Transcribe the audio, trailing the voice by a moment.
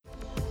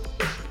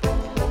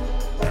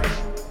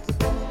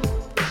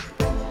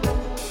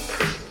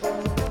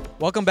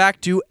Welcome back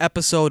to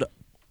episode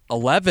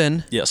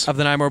 11 of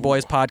the Nine More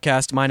Boys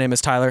podcast. My name is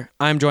Tyler.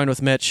 I'm joined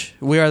with Mitch.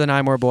 We are the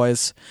Nine More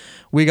Boys.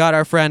 We got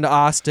our friend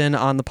Austin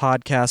on the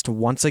podcast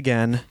once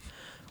again.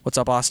 What's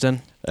up,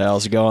 Austin? Hey,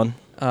 how's it going?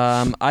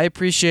 I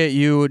appreciate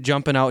you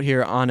jumping out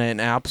here on an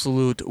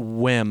absolute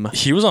whim.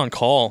 He was on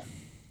call.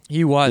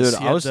 He was.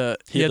 Dude,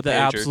 he had the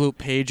absolute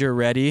pager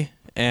ready,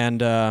 and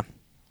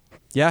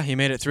yeah, he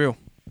made it through.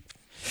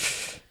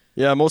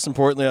 Yeah, most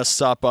importantly, I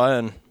stopped by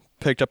and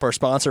picked up our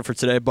sponsor for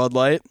today, Bud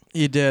Light.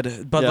 You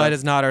did. Bud Light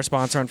is not our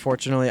sponsor,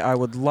 unfortunately. I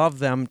would love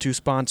them to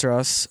sponsor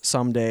us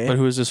someday. But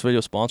who is this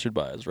video sponsored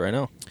by as right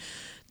now?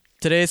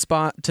 Today's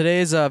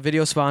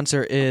video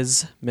sponsor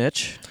is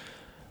Mitch.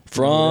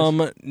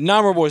 From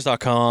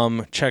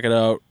ninemoreboys.com. Check it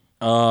out.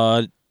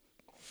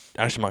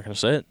 Actually, I'm not going to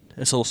say it.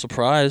 It's a little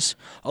surprise.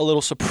 A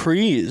little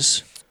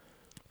surprise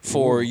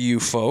for you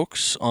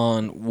folks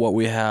on what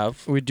we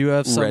have. We do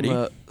have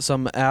ready.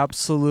 some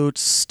absolute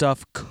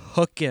stuff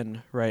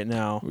cooking right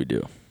now. We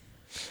do.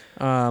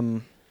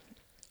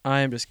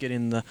 I am just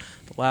getting the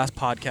last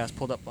podcast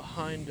pulled up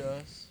behind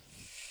us.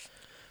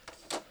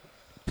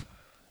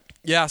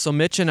 Yeah, so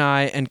Mitch and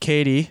I and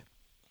Katie,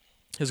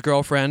 his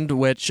girlfriend,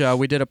 which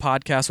we did a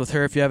podcast with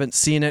her. If you haven't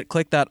seen it,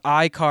 click that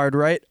iCard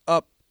right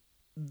up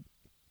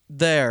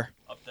there.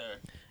 Up there.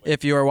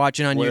 If you are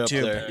watching on Way up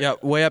YouTube. there. Yeah,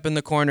 way up in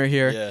the corner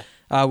here.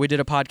 Yeah. We did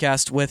a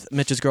podcast with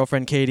Mitch's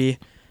girlfriend, Katie.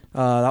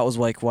 That was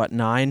like, what,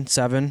 9,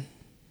 7?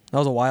 That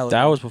was a while ago.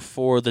 That was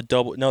before the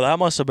double. No, that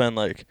must have been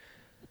like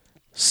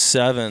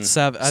 7. I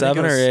think it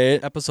 7 or was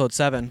 8. Episode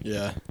 7.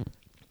 Yeah.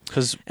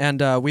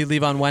 And we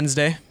leave on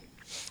Wednesday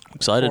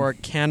Excited. for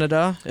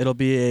Canada. It'll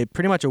be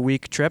pretty much a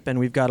week trip, and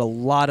we've got a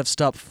lot of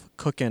stuff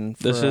cooking.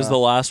 This is the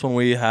last one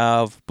we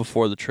have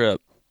before the trip.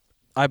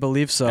 I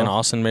believe so. And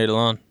Austin made it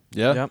on.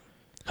 Yeah. Yep.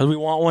 Because we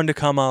want one to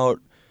come out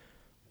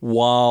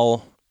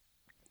while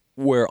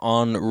we're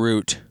en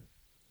route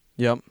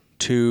Yep.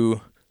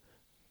 to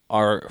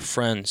our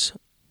friends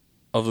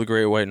of the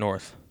Great White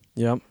North.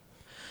 Yep.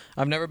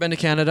 I've never been to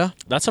Canada.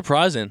 That's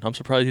surprising. I'm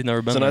surprised you've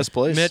never been It's a there. nice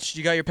place. Mitch,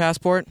 you got your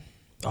passport?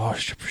 Oh,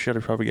 should I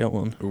probably get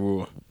one?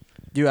 Ooh.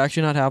 Do you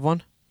actually not have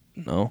one?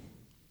 No.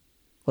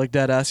 Like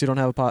dead ass, you don't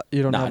have a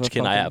you don't Nah, have a just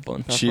kidding, I fucking have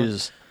one. passport?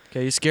 Jeez.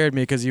 Okay, you scared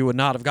me because you would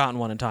not have gotten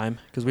one in time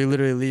because we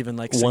literally leave in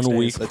like 6 1 days.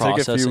 week. It took a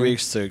Processing. few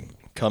weeks to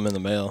come in the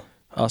mail.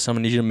 So I'm going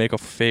to need you to make a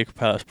fake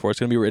passport. It's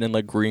going to be written in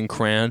like green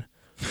crayon.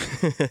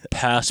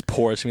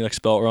 Passport. It's going to be like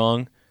spelled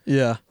wrong.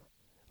 Yeah.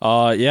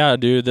 Yeah,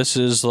 dude, this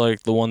is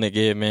like the one they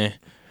gave me.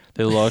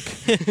 They look.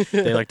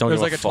 They like don't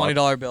There's give like a fuck.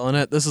 $20 bill in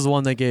it. This is the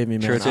one they gave me,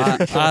 man. Sure,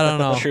 it's I don't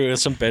know. True,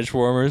 it's some bench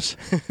warmers.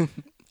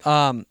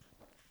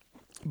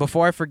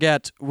 Before I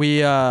forget,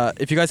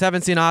 if you guys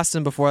haven't seen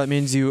Austin before, that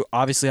means you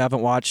obviously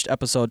haven't watched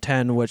episode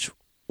 10, which,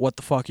 what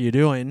the fuck are you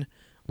doing?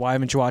 Why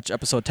haven't you watched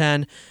episode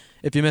 10?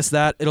 If you missed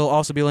that, it'll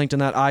also be linked in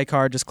that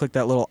iCard. Just click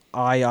that little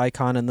eye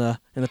icon in the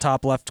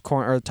top left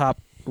corner or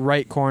top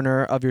right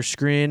corner of your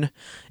screen.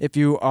 If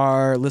you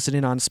are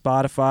listening on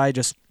Spotify,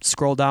 just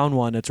scroll down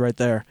one. It's right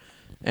there.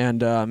 And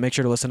make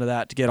sure to listen to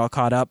that to get all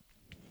caught up.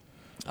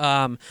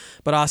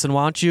 But Austin,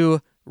 why don't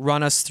you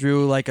run us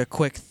through like a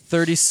quick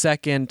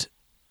 30-second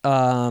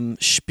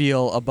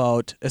spiel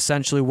about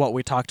essentially what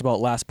we talked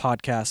about last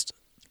podcast.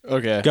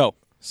 Okay. Go.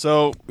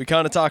 So we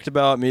kind of talked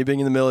about me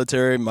being in the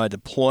military, my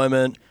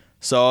deployment.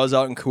 So I was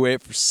out in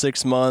Kuwait for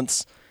 6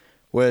 months,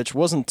 which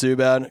wasn't too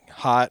bad.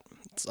 Hot.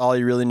 It's all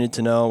you really need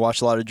to know.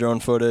 Watch a lot of drone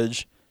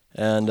footage.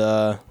 And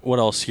What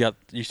else?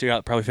 You still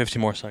got probably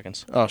 15 more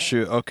seconds. oh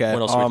shoot, okay.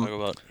 What else are we talking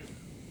about?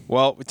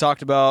 Well, we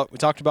talked about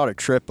a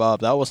trip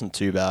up. That wasn't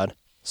too bad.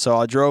 So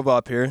I drove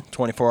up here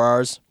 24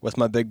 hours with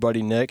my big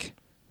buddy Nick.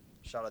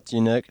 Shout out to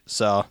you, Nick.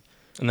 So,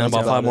 And then that's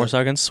about 5 about more it.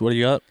 seconds. What do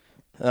you got?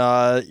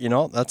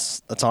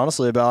 that's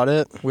honestly about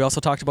it. We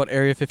also talked about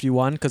Area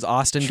 51 because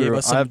Austin True. gave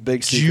us I some have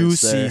big secrets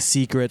juicy there.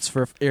 secrets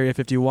for Area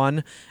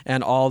 51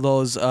 and all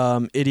those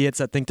idiots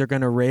that think they're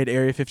going to raid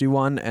Area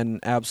 51 and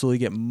absolutely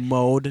get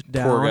mowed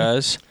down. Poor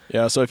guys.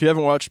 Yeah. So if you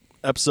haven't watched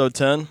episode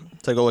 10,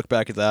 take a look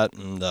back at that.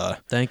 And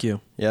Thank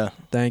you. yeah,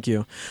 Thank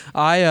you.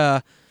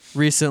 I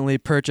recently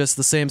purchased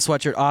the same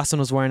sweatshirt Austin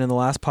was wearing in the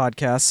last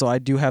podcast, so I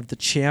do have the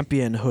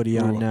Champion hoodie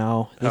on Ooh.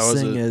 now. How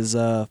is it?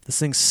 This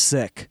thing's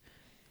sick.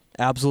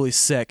 Absolutely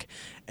sick.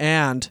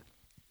 And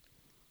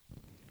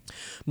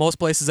most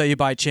places that you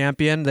buy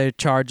Champion, they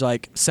charge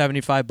like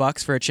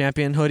 $75 for a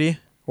Champion hoodie.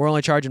 We're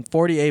only charging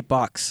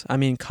 $48. I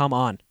mean, come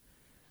on.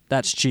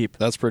 That's cheap.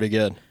 that's pretty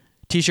good.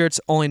 T-shirts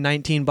only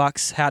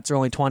 $19. Hats are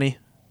only 20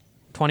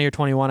 or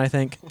 21, I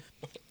think.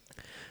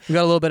 We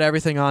got a little bit of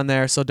everything on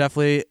there, so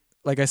definitely,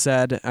 like I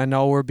said, I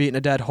know we're beating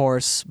a dead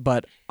horse,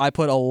 but I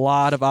put a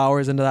lot of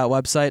hours into that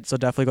website, so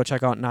definitely go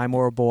check out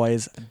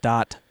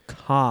ninemoreboys.com.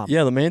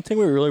 Yeah, the main thing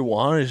we really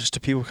want is just to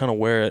people kind of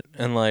wear it.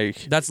 And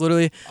like, That's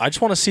literally I just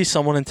want to see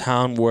someone in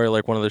town wear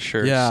like one of the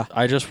shirts. Yeah.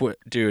 I just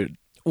dude.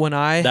 when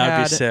I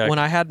That'd be sick. when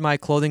I had my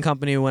clothing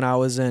company when I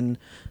was in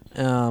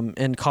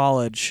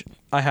college,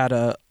 I had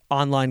a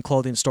online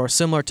clothing store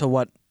similar to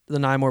what the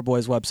Nine More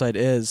Boys website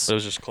is. It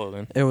was just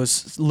clothing. It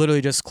was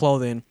literally just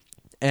clothing.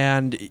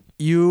 And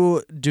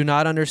you do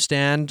not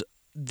understand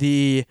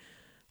the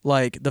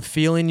like the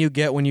feeling you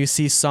get when you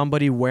see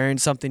somebody wearing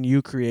something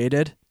you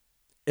created,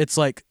 it's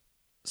like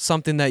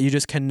something that you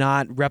just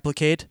cannot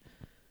replicate.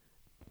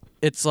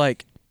 It's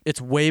like it's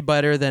way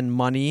better than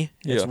money.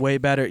 It's Yeah. way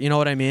better. You know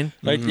what I mean?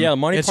 Like, yeah, the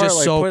money It's part, just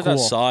like, so put it cool.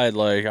 aside.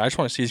 Like, I just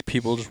want to see these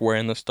people just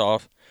wearing this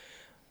stuff.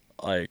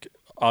 Like,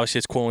 obviously,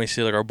 it's cool when we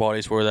see, like, our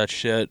bodies wear that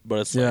shit. But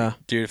it's Yeah.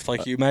 like, dude, if,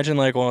 like, you imagine,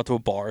 like, going out to a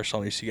bar or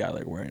something, you see a guy,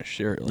 like, wearing a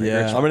shirt. Like,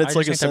 Yeah. I mean, it's just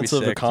like a think that'd be sense of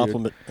sick,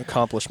 dude.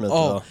 accomplishment,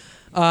 Oh.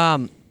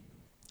 though.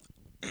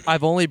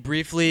 I've only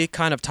briefly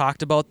kind of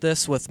talked about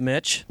this with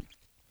Mitch,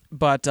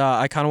 but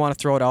I kind of want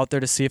to throw it out there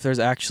to see if there's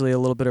actually a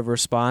little bit of a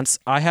response.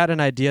 I had an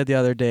idea the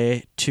other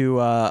day to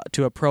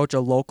approach a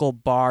local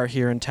bar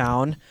here in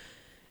town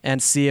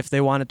and see if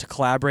they wanted to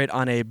collaborate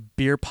on a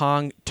beer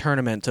pong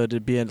tournament. So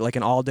it'd be like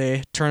an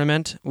all-day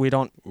tournament. We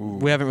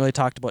haven't really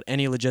talked about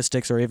any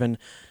logistics or even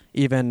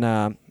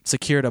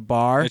secured a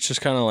bar. It's just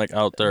kind of, like,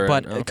 out there.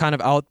 But you know? kind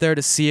of out there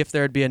to see if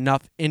there'd be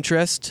enough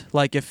interest.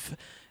 Like if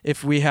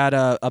we had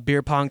a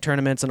beer pong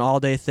tournament, it's an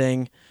all-day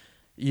thing.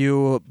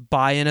 You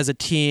buy in as a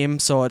team,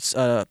 so it's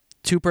a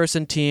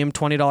 2-person team,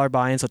 $20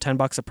 buy-in, so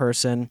 $10 a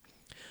person.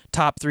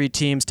 Top 3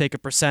 teams take a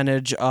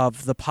percentage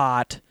of the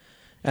pot,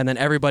 and then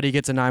everybody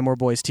gets a Nine More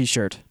Boys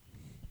T-shirt,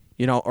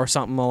 or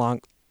something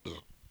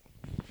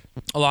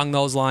along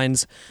those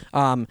lines.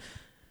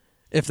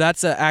 If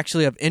that's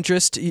actually of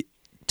interest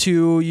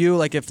to you,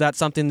 like if that's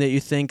something that you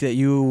think that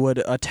you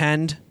would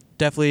attend,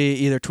 definitely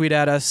either tweet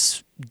at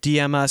us,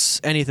 DM us,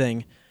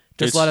 anything.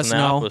 Just let us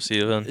know. Us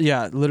even.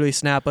 Yeah, literally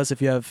snap us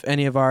if you have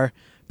any of our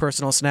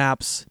personal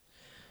snaps.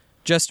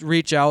 Just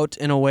reach out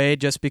in a way,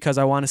 just because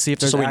I want to see if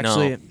there's Just so we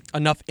actually know.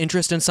 enough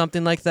interest in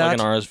something like that. Like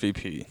an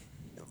RSVP.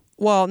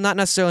 Well, not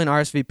necessarily an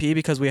RSVP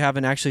because we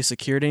haven't actually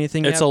secured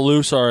anything It's yet. a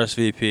loose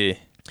RSVP.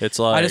 It's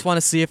like, I just want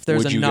to see if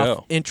there's would you enough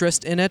go?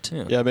 interest in it.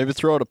 Yeah. Yeah, maybe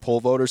throw out a poll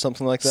vote or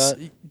something like that.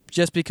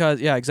 Just because,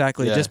 yeah,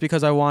 exactly. Yeah. Just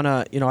because I want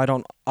to, I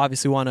don't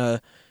obviously want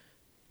to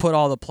put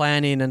all the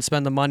planning and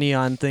spend the money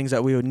on things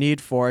that we would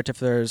need for it if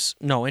there's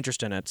no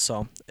interest in it.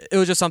 So it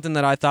was just something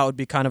that I thought would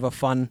be kind of a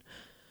fun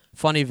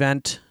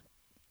event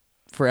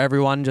for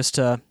everyone, just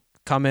to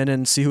come in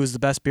and see who's the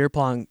best beer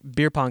pong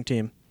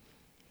team.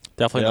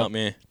 Definitely Yeah. not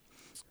me.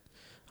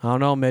 I don't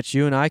know, Mitch.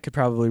 You and I could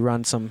probably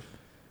run some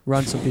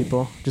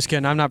people. Just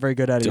kidding. I'm not very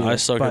good at it. Dude, either, I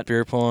suck but at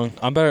beer pong.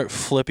 I'm better at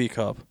Flippy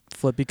Cup.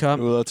 Flippy Cup.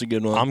 Ooh, that's a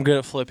good one. I'm good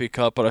at Flippy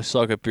Cup, but I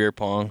suck at beer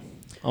pong.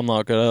 I'm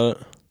not good at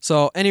it.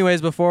 So,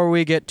 anyways, before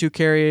we get too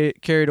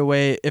carried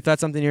away, if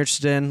that's something you're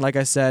interested in, like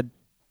I said,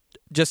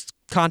 just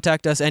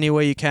contact us any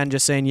way you can,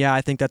 just saying, yeah, I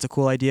think that's a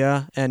cool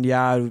idea, and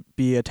yeah, I would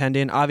be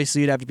attending.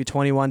 Obviously, you'd have to be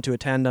 21 to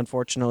attend,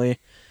 unfortunately,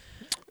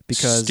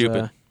 because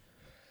Stupid.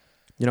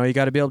 you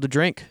got to be able to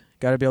drink.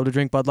 Got to be able to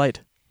drink Bud Light.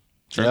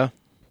 Sure. Yeah.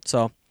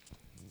 So,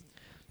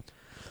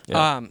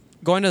 Yeah.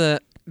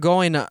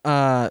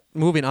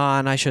 moving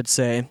on, I should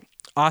say.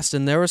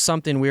 Austin, there was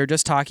something we were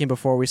just talking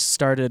before we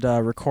started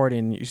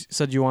recording. You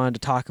said you wanted to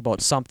talk about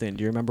something.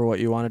 Do you remember what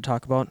you wanted to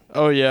talk about?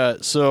 Oh, yeah.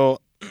 So,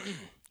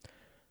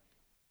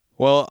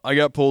 well, I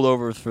got pulled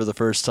over for the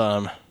first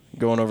time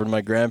going over to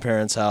my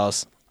grandparents'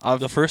 house.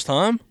 The first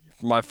time?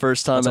 My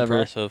first time That's ever.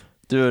 impressive.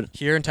 Dude,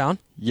 Here in town?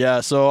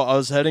 yeah, so I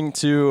was heading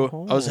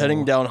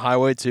down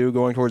Highway 2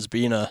 going towards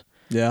Bena.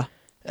 Yeah.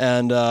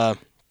 And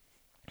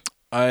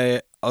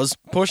I was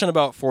pushing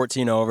about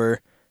 14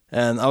 over,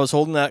 and I was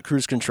holding that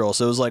cruise control,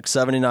 so it was like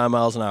 79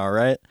 miles an hour,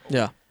 right?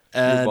 Yeah.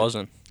 You're And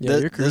buzzing. Yeah,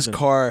 you're this cruising.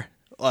 car,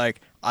 like,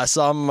 I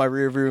saw him in my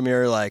rearview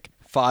mirror like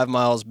 5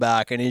 miles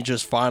back, and he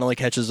just finally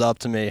catches up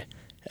to me,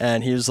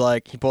 and he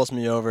pulls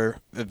me over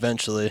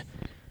eventually,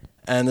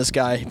 and this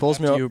guy, he pulls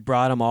me over. You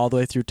brought him all the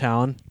way through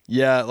town?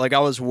 Yeah, like I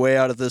was way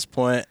out at this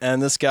point,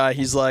 and this guy,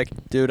 he's like,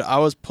 dude, I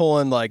was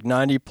pulling like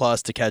 90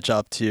 plus to catch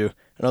up to you,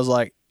 and I was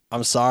like,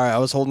 I'm sorry, I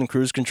was holding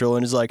cruise control,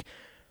 and he's like,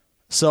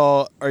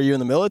 so are you in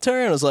the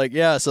military? And I was like,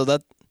 yeah. So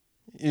that,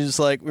 he was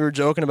like, we were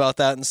joking about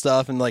that and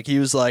stuff, and like he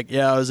was like,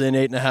 yeah, I was in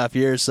 8.5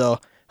 years, so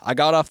I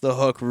got off the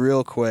hook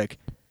real quick.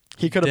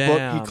 He could have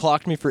Damn. he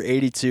clocked me for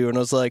 82, and I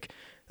was like,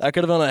 that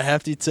could have been a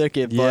hefty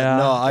ticket, but Yeah,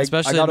 no, I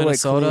especially got in away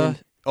Minnesota. clean.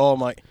 Oh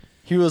my,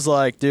 he was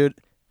like, dude,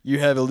 you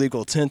have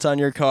illegal tint on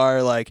your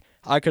car, like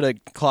I could have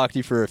clocked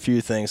you for a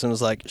few things, and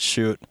was like,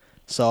 shoot.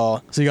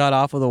 So So you got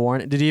off with a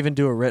warning? Did he even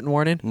do a written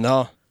warning?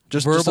 no,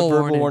 just a Verbal verbal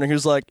warning. warning. He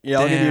was like, yeah,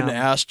 I'll give you an Damn.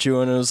 ass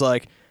chewing, and it was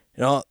like,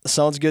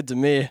 sounds good to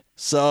me.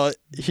 So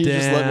he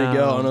just let me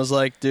go, Damn. and I was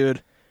like,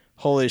 dude,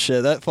 holy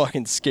shit, that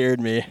fucking scared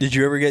me. Did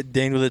you ever get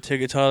dinged with a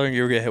ticket, Tyler?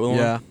 You ever get hit with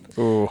Yeah.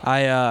 one? Ooh.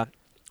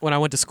 When I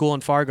went to school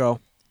in Fargo,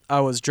 I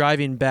was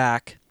driving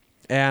back,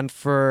 and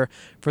for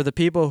the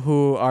people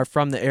who are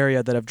from the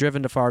area that have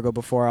driven to Fargo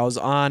before, I was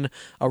on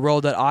a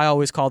road that I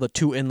always call the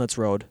Two Inlets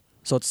Road.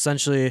 So it's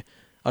essentially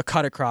a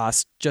cut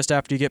across just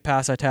after you get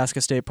past Itasca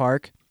State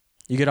Park.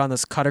 You get on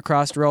this cut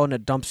across road and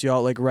it dumps you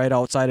out like right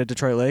outside of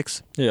Detroit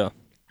Lakes. Yeah.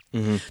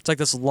 Mm-hmm. It's like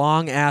this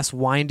long ass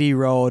windy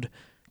road.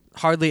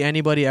 Hardly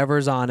anybody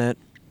ever's on it.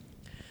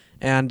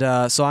 And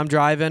so I'm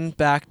driving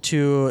back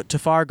to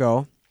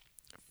Fargo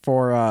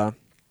for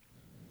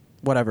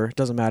whatever, it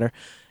doesn't matter.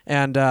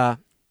 And I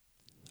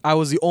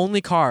was the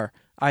only car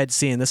I had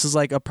seen. This is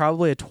like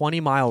probably a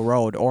 20-mile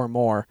road or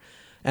more,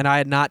 and I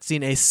had not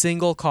seen a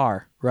single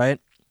car, right?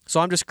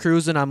 So I'm just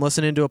cruising. I'm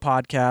listening to a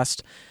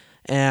podcast,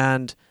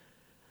 and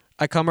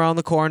I come around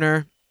the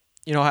corner.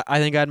 You know, I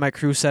think I had my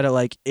cruise set at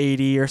like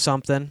 80 or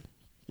something.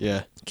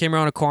 Yeah. Came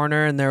around a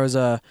corner, and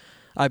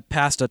I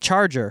passed a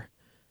Charger.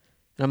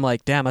 And I'm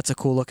like, damn, that's a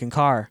cool looking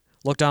car.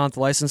 Looked down at the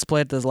license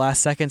plate. The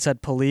last second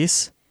said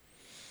police.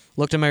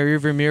 Looked in my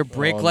rearview mirror.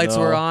 Brake lights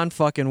were on.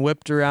 Fucking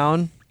whipped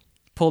around.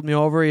 Pulled me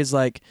over. He's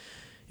like,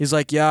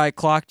 yeah, I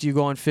clocked you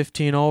going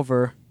 15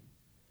 over.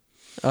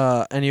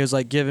 And he was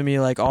like giving me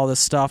like all this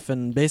stuff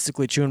and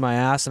basically chewing my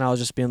ass. And I was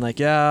just being like,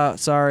 yeah,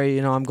 sorry,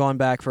 I'm going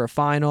back for a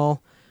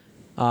final.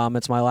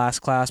 It's my last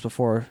class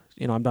before,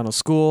 I'm done with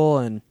school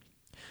and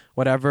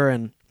whatever.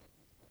 And,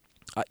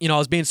 I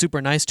was being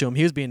super nice to him.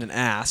 He was being an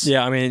ass.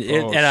 Yeah, I mean,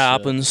 it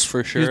happens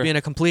for sure. He was being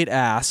a complete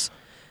ass.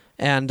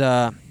 And,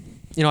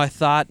 I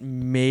thought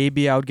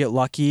maybe I would get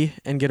lucky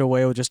and get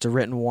away with just a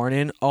written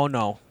warning. Oh,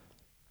 no.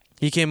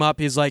 He came up.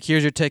 He's like,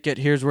 here's your ticket.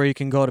 Here's where you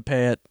can go to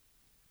pay it.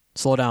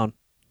 Slow down.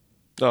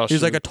 Oh, he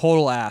was like a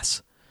total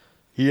ass.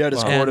 He had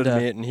his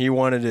coordinate, and he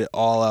wanted it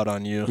all out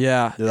on you.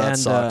 Yeah. Dude, that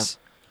sucks.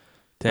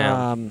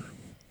 Damn.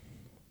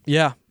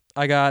 Yeah.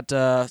 I got,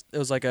 it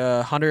was like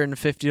a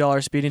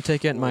 $150 speeding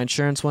ticket, and my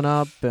insurance went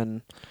up.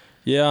 And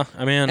yeah,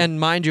 I mean. And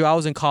mind you, I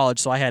was in college,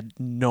 so I had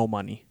no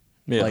money.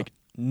 Yeah. Like,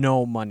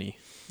 no money.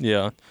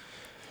 Yeah.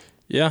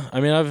 Yeah, I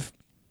mean, I'm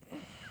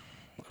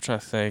trying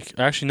to think.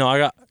 Actually, no,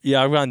 I've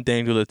gotten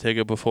dinged with a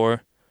ticket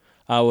before.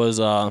 It was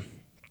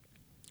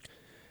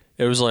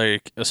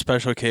like a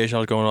special occasion. I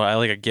was going to, I had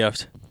like a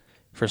gift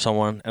for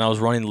someone, and I was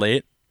running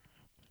late.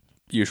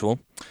 Usual.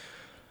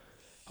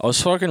 I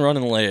was fucking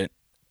running late,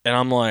 and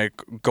I'm like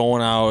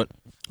going out.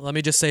 Let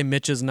me just say,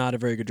 Mitch is not a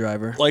very good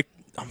driver. Like,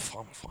 I'm a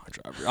fine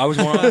driver. I was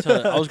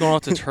going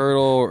out to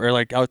Turtle, or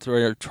like out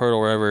to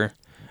Turtle, wherever.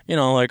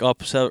 Like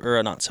up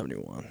not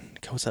 71.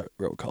 What's that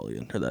road called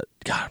again? Or that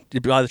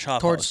by the chop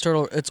towards house.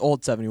 Turtle, it's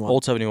Old 71.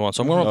 Old 71.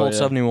 So I'm going up Old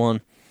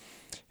 71,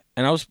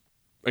 and I was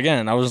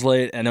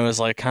late, and it was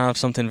like kind of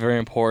something very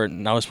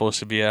important I was supposed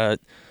to be at.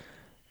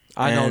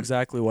 I know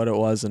exactly what it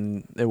was,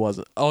 and it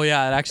wasn't. Oh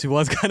yeah, it actually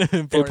was kind of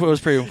important. It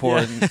was pretty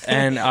important,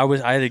 and I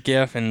had a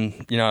gift,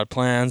 and I had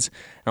plans,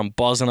 and I'm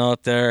buzzing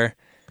out there,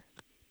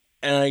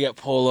 and I get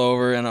pulled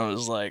over, and I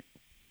was like,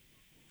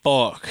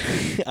 fuck.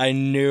 I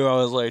knew. I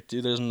was like,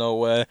 dude, there's no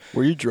way.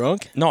 Were you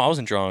drunk? No, I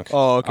wasn't drunk.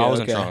 Oh, okay. I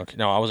wasn't drunk.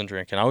 No, I wasn't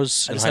drinking. I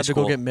was in high school. I just had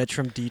to go get Mitch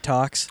from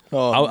detox.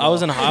 Oh, I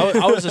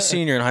was a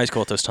senior in high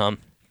school at this time.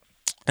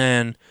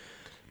 But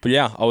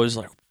yeah, I was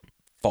like,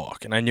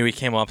 fuck. And I knew he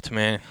came up to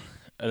me,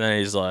 and then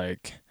he's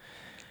like,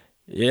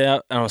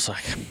 yeah. And I was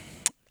like,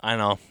 I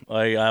know.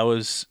 Like,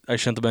 I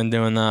shouldn't have been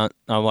doing that.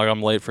 I'm like,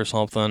 I'm late for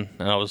something.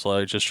 And I was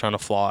like, just trying to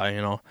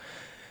fly,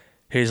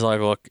 He's like,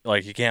 look,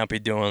 like, you can't be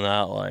doing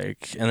that,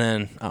 like, and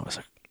then I was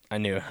like, I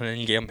knew. And then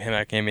he gave me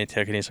a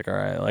ticket. He's like, all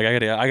right, like,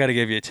 I gotta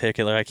give you a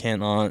ticket, like, I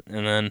can't not.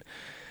 And then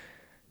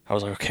I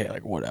was like, okay,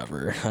 like,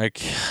 whatever. Like,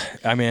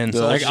 I mean,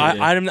 so, like,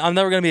 I'm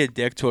never gonna be a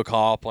dick to a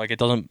cop. Like, it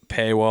doesn't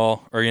pay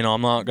well, or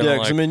I'm not gonna. Yeah,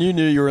 because I mean, you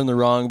knew you were in the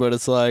wrong, but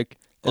it's like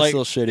it's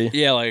still shitty.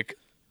 Yeah, like,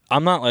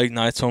 I'm not like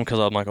nice to him because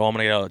I'm like, oh, I'm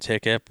gonna get out a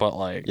ticket, but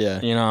like,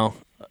 yeah,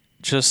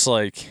 just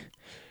like.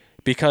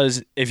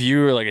 Because if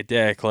you were like a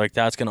dick, like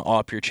that's gonna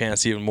up your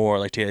chance even more,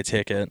 like to get a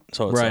ticket.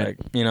 So it's like,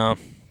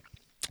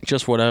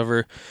 just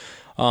whatever.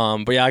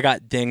 But yeah, I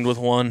got dinged with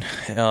one.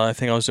 I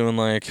think I was doing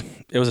like,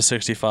 it was a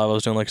 65. I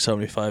was doing like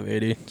 75,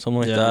 80, something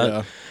like that.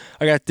 Yeah.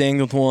 I got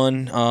dinged with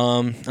one.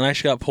 And I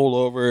actually got pulled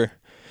over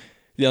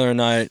the other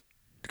night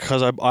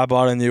because I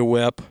bought a new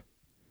whip,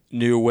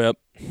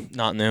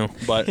 not new,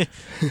 but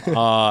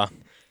the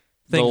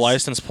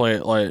license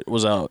plate light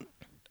was out,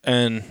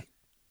 and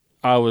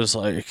I was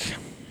like.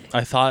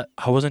 I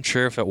wasn't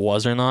sure if it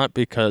was or not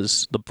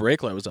because the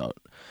brake light was out.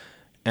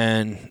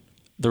 And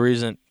the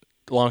reason,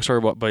 long story,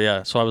 but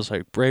yeah, so I was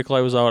like, brake light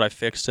was out, I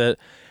fixed it.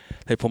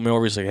 They pulled me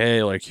over, he's like,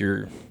 hey, like,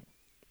 your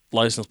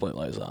license plate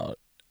light's out.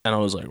 And I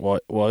was like,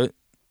 what?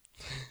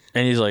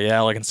 And he's like, yeah,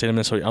 like, in state of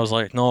Minnesota. I was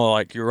like, no,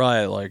 like, you're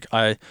right. Like,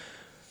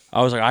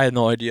 I was like, I had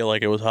no idea,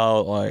 like, it was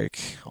out. Like,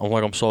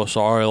 I'm so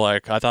sorry.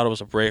 Like, I thought it was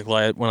a brake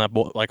light. When I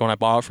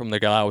bought it from the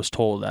guy, I was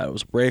told that it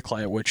was a brake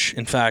light, which,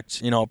 in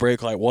fact, a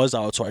brake light was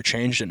out, so I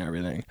changed it and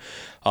everything.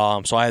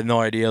 So I had no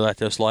idea that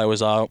this light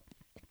was out.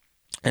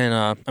 And,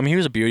 I mean, he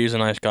was a beauty. He's a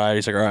nice guy.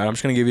 He's like, all right, I'm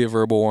just going to give you a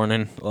verbal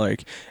warning.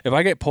 Like, if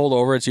I get pulled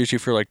over, it's usually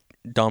for, like,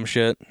 dumb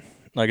shit.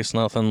 Like, it's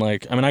nothing,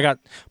 like, I mean, I got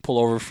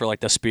pulled over for, like,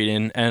 the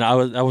speeding. And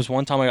I was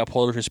one time I got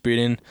pulled over for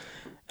speeding.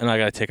 And I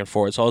got taken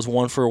for it. So I was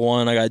 1 for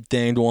 1. I got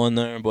dinged one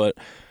there, but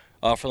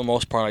for the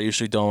most part, I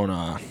usually don't.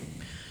 I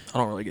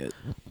don't really get.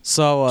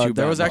 So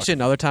there was actually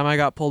another time I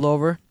got pulled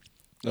over.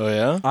 Oh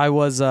yeah. I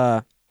was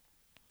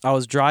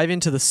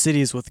driving to the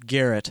cities with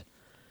Garrett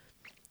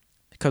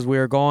because we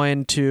were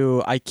going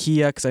to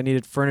IKEA because I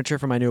needed furniture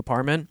for my new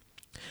apartment,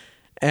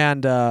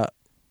 and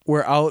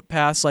we're out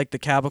past like the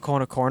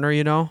Cabacona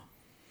corner,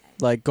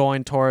 like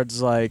going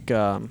towards like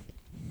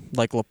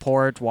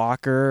LaPorte,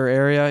 Walker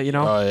area,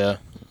 Oh yeah.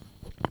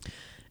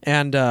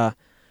 And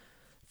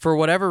for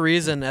whatever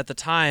reason at the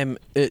time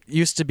it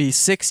used to be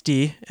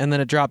 60 and then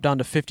it dropped down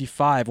to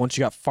 55 once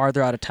you got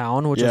farther out of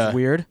town, which was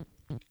weird.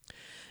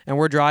 And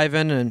we're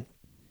driving and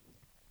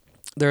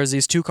there's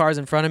these two cars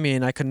in front of me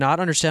and I could not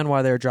understand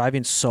why they were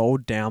driving so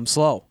damn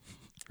slow,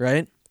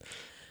 right?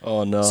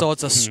 Oh no. So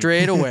it's a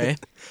straightaway.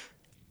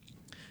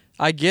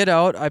 I get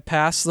out, I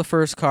pass the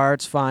first car,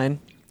 it's fine.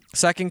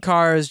 Second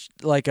car is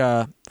like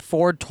a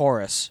Ford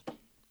Taurus.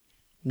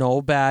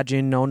 No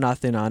badging, no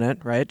nothing on it,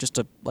 right? Just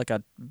like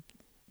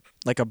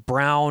a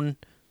brown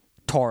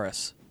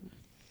Taurus.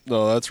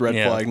 No, that's red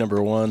flag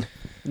number 1.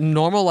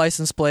 Normal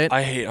license plate.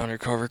 I hate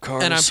undercover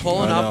cars. And I'm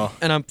pulling up,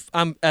 and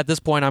I'm at this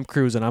point I'm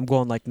cruising. I'm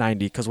going like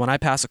 90 because when I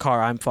pass a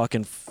car, I'm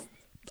fucking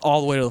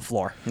all the way to the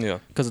floor. Yeah.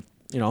 Because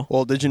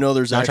Well, did you know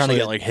there's not actually trying to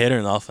get like hit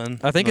or nothing?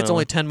 I think it's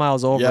only 10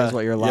 miles over is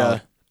what you're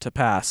allowed to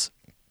pass.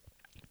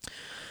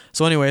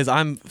 So, anyways,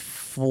 I'm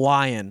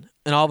flying,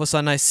 and all of a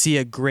sudden I see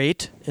a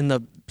grate in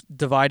the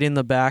dividing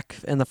the back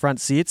and the front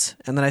seats,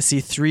 and then I see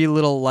 3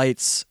 little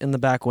lights in the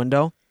back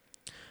window,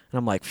 and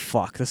I'm like,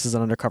 "Fuck, this is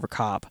an undercover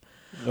cop."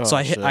 So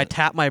I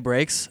tap my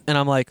brakes, and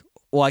I'm like,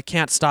 "Well, I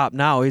can't stop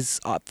now. He's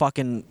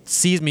fucking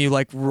sees me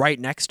like right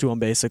next to him,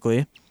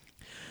 basically."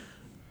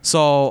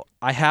 So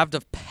I have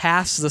to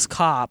pass this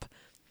cop.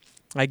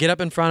 I get up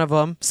in front of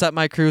him, set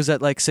my cruise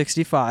at like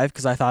 65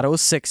 because I thought it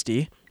was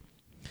 60.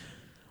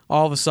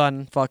 All of a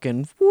sudden,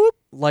 fucking whoop,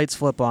 lights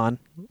flip on.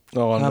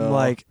 Oh no. I'm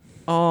like,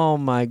 oh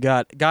my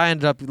God. Guy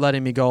ended up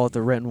letting me go with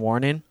a written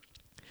warning.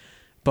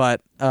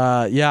 But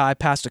I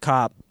passed a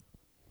cop.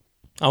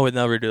 I would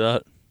never do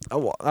that.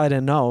 I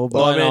didn't know. But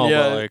Well, I mean,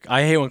 but like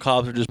I hate when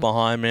cops are just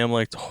behind me. I'm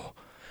like,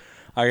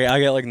 I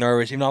get like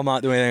nervous, even though I'm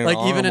not doing anything like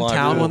wrong. even in I'm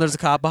town like, when there's a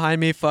cop behind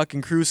me,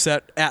 fucking cruise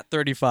set at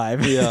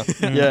 35. yeah,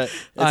 yeah,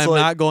 I'm like,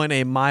 not going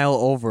a mile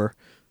over.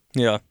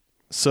 yeah.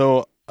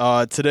 So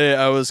today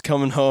I was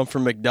coming home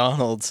from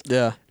McDonald's.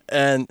 Yeah.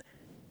 And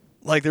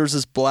like there was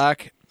this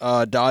black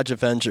Dodge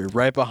Avenger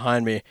right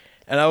behind me,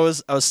 and I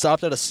was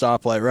stopped at a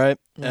stoplight, right?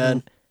 Mm-hmm.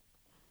 And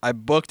I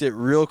booked it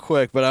real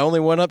quick, but I only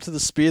went up to the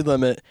speed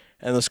limit,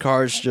 and this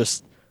car is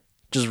just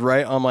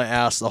right on my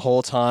ass the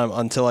whole time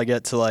until I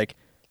get to like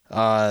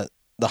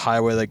the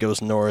highway that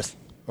goes north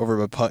over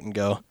by Put and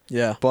Go.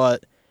 Yeah.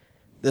 But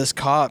this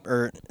cop,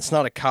 or it's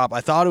not a cop,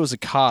 I thought it was a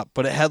cop,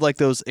 but it had like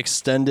those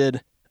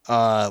extended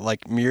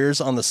like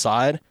mirrors on the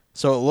side,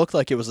 so it looked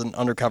like it was an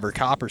undercover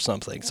cop or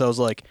something. So I was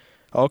like,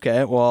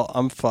 okay, well,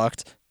 I'm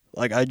fucked.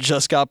 Like I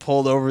just got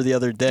pulled over the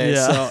other day,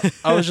 so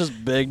I was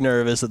just big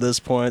nervous at this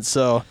point.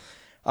 So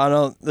I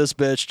don't know, this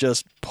bitch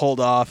just pulled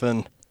off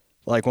and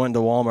like went to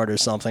Walmart or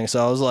something.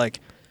 So I was like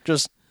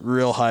just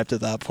real hyped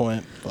at that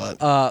point.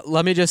 But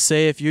let me just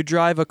say, if you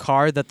drive a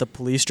car that the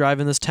police drive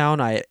in this town,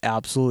 I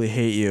absolutely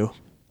hate you,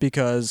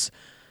 because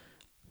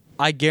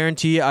I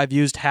guarantee I've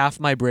used half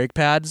my brake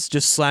pads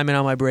just slamming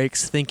on my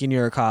brakes thinking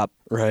you're a cop.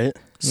 right.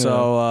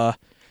 So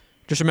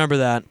just remember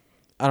that.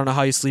 I don't know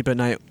how you sleep at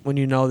night when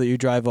you know that you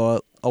drive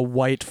a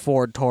white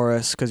Ford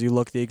Taurus because you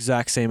look the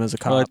exact same as a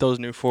I cop. like those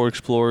new Ford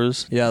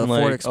Explorers. Yeah, the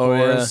Like, Ford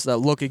Explorers yeah. that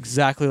look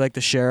exactly like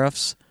the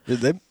sheriff's.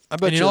 Dude, I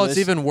bet And you know what's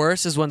they- even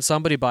worse is when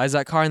somebody buys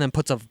that car and then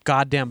puts a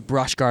goddamn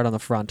brush guard on the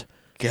front.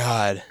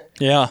 God,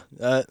 Yeah,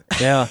 that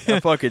yeah,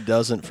 that fucking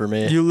doesn't for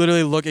me. You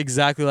literally look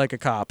exactly like a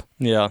cop.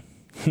 yeah.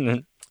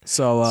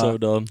 So, So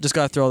dumb. just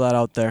gotta throw that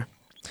out there.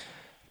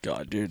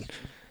 God, dude.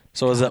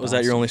 So was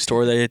that your only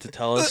story that you had to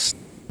tell us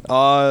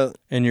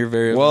in your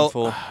very Well-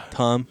 eventful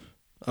time?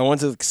 I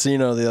went to the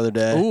casino the other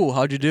day, Ooh,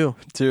 how'd you do?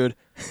 dude.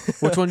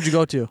 Which one did you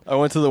go to? I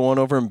went to the one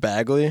over in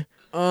Bagley.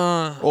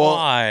 Well,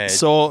 Why?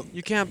 so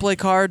You can't play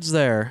cards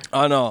there.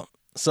 I know.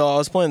 So I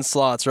was playing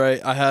slots, right?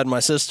 I had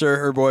my sister,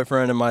 her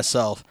boyfriend, and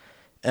myself,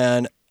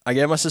 and I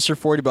gave my sister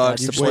 $40 God,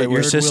 to you've play been your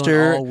with. third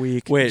sister- wheeling all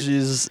week. Wait,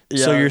 Jesus,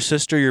 so yeah. your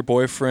sister, your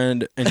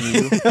boyfriend, and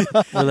you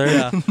were there?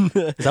 Yeah.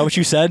 Is that what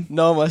you said?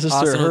 No, my sister,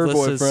 Austin, her this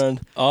is-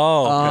 boyfriend.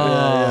 Oh, okay.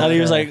 Yeah, I thought he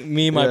was okay. like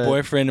me, my Yeah.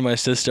 boyfriend, and my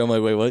sister. I'm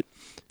like, wait, what?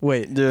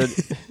 Wait, Dude,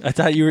 I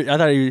thought he was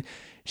making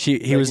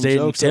dating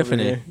jokes over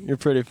Tiffany. here. You're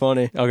pretty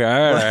funny. Okay, all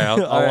right.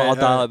 I'll, All right, I'll all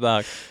dial right. it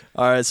back.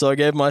 All right, so I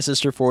gave my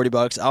sister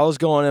 $40. I was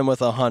going in with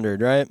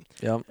 100, right?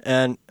 yep.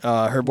 And her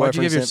Why'd you boyfriend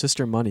give your said,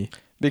 sister money?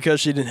 because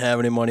she didn't have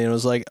any money and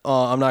was like,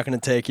 "Oh, I'm not going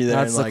to take you there."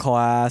 That's and the like,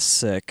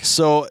 classic.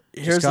 so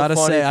here's Just gotta the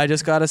funny. say, I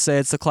just gotta say,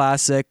 it's the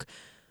classic.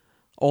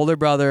 Older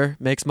brother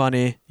makes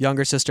money.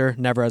 Younger sister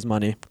never has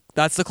money.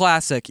 That's the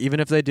classic.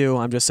 Even if they do,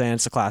 I'm just saying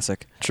it's the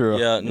classic. True.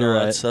 Yeah, you're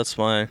no, right. that's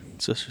my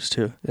sister's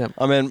too.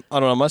 I mean, I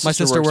don't know. My My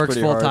sister, sister works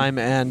pretty full hard. time,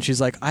 and she's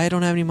like, I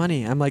don't have any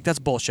money. I'm like, that's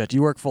bullshit.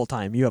 You work full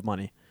time. You have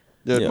money.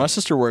 Dude, Yeah. my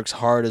sister works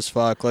hard as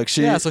fuck. Like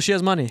she, Yeah, so she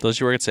has money. Does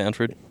she work at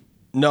Sanford?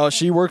 no,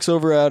 she works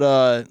over at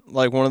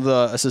like one of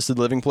the assisted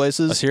living I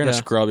places. see her in a Yeah.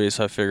 scrubby,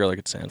 so I figure like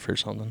it's Sanford or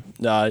something.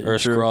 Nah, Or a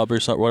true. scrub or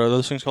something. What are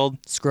those things called?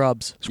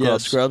 Scrubs. Yeah,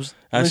 scrubs.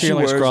 I mean, see she her in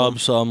like wears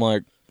scrubs, so I'm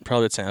like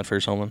probably at Sanford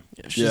or something.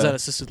 Yeah, she's Yeah. at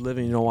assisted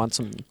living. You don't want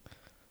some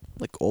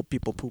like old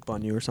people poop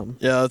on you or something.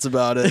 Yeah, that's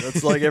about it.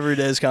 That's like every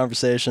day's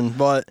conversation.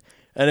 But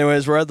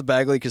anyways, we're at the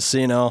Bagley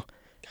Casino.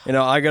 You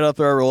know, I get up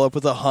there, I roll up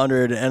with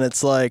 100, and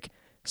it's like,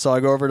 so I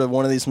go over to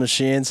one of these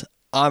machines.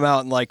 I'm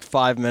out in like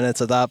 5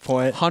 minutes at that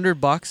point.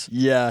 $100?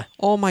 Yeah.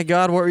 Oh my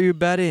God, what were you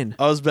betting?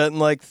 I was betting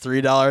like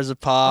 $3 a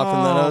pop,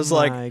 and then I was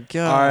like, my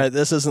God. all right,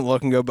 this isn't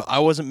looking good, but I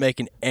wasn't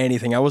making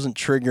anything. I wasn't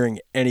triggering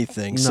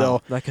anything. No,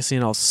 So that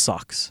casino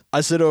sucks.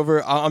 I sit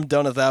over, I'm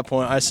done at that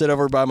point. I sit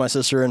over by my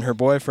sister and her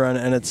boyfriend,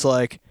 and it's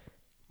like,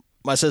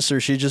 my sister,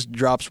 she just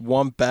drops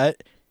one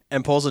bet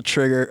and pulls a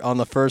trigger on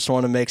the first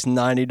one and makes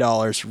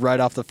 $90 right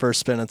off the first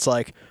spin. It's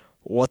like,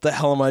 what the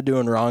hell am I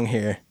doing wrong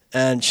here?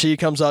 And she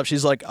comes up,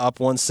 she's like up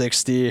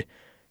 160.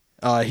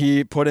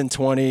 He put in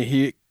 20.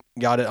 He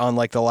got it on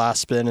like the last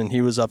spin, and he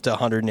was up to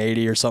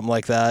 180 or something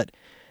like that.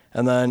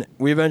 And then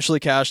we eventually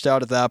cashed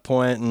out at that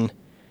point, and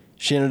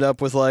she ended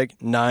up with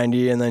like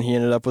 90, and then he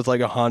ended up with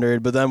like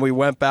 100. But then we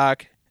went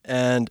back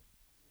and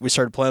we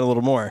started playing a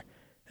little more.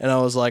 And I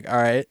was like, all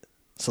right,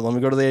 so let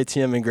me go to the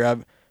ATM and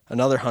grab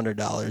another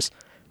 $100.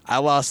 I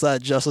lost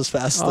that just as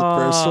fast as the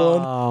first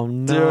one. Oh,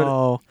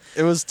 no.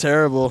 It was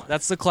terrible.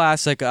 That's the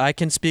classic. I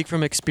can speak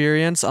from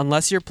experience.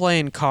 Unless you're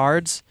playing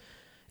cards,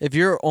 if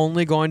you're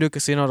only going to a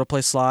casino to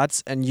play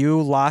slots and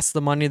you lost the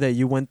money that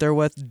you went there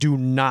with, do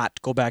not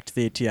go back to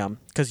the ATM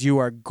because you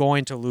are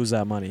going to lose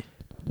that money.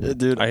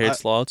 Dude, I hate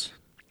slots.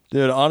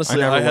 Dude,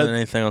 honestly, I never had won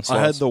anything on slots.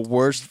 I had the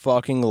worst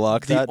fucking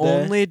luck that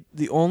day.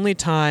 The only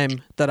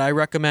time that I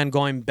recommend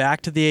going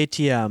back to the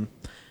ATM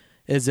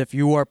is if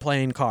you are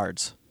playing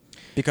cards.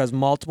 Because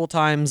multiple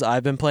times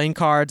I've been playing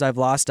cards, I've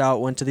lost out,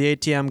 went to the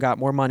ATM, got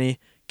more money,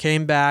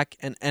 came back,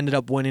 and ended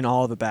up winning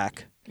all of it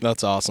back.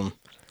 That's awesome.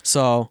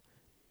 So,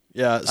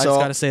 Yeah, I so just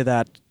got to say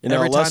that. you know,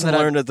 every time lesson that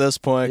learned at this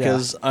point, Yeah.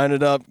 because I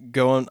ended up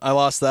going. I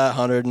lost that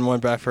 100 and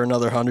went back for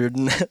another 100,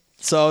 and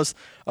so I was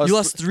you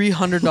lost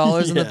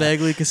 $300 in the Yeah.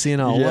 Bagley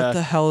Casino. Yeah. What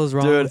the hell is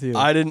wrong dude, with you?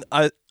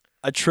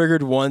 I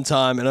triggered one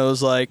time, and it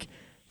was like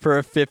for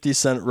a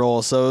 50-cent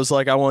roll, so it was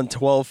like I won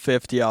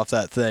 $12.50 off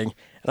that thing,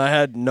 and I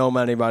had no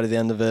money by the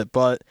end of it.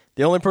 But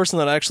the only person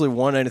that actually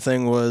won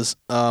anything was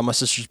my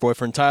sister's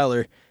boyfriend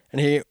Tyler, and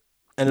he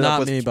ended Not up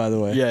with me, by the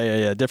way.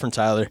 Yeah, different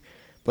Tyler.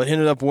 But he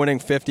ended up winning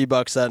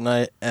 $50 that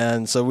night,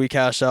 and so we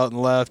cashed out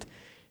and left.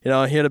 You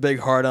know, he had a big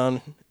heart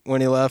on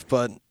when he left,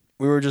 but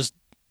we were just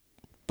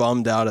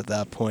bummed out at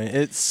that point.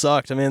 It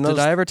sucked. I mean, Did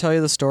I ever tell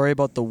you the story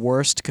about the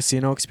worst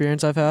casino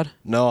experience I've had?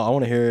 No, I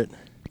want to hear it.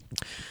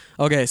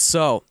 Okay,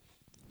 so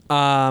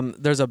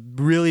there's a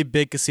really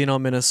big casino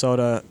in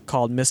Minnesota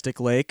called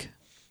Mystic Lake,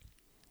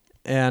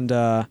 and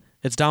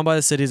it's down by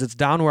the cities. It's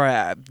down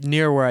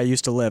near where I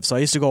used to live, so I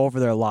used to go over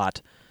there a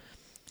lot.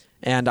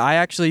 And I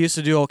actually used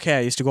to do okay.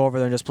 I used to go over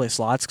there and just play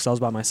slots because I was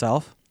by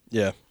myself.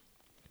 Yeah.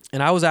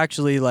 And I was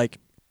actually like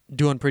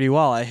doing pretty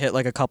well. I hit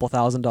like a couple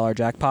 $1,000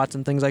 jackpots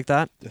and things like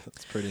that.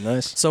 That's pretty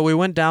nice. So we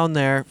went down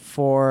there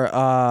for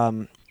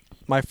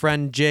my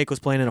friend Jake was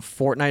playing in a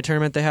Fortnite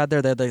tournament they had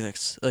there. They had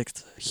like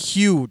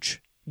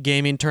huge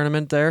gaming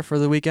tournament there for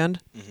the weekend.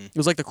 Mm-hmm. It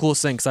was like the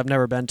coolest thing because I've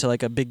never been to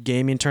like a big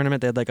gaming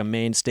tournament. They had like a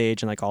main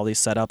stage and like all these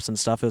setups and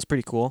stuff. It was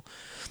pretty cool.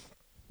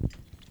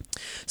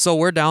 So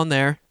we're down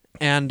there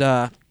and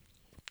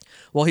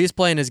while he's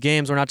playing his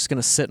games, we're not just going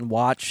to sit and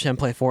watch him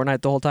play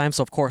Fortnite the whole time.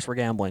 So, of course, we're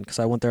gambling because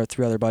I went there with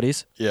 3 other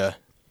buddies. Yeah.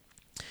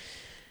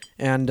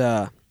 And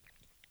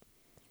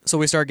so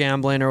we start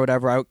gambling or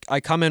whatever. I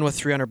come in with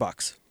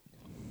 $300.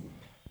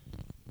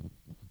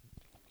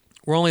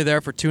 We're only there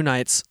for 2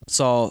 nights.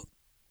 So,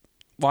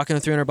 walking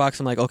with $300,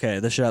 I'm like, okay,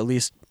 this should at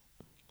least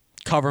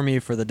cover me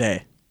for the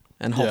day.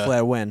 And hopefully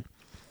I win.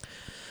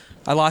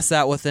 I lost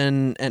that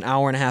within an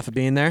hour and a half of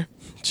being there.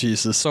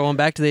 Jesus. So, I went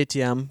back to the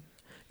ATM,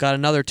 got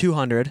another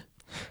 200.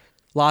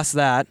 Lost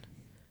that,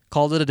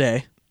 called it a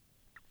day.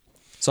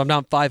 So I'm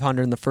down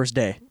 500 in the first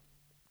day.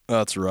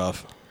 That's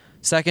rough.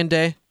 Second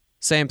day,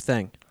 same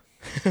thing.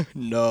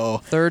 No.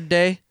 Third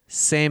day,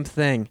 same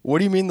thing. What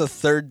do you mean the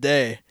third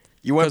day?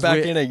 You went 'Cause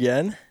back we- in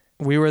again?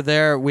 We were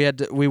there. We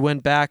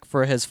went back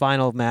for his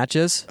final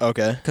matches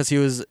Okay. because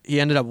he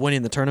ended up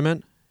winning the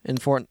tournament in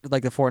the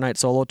Fortnite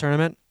solo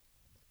tournament.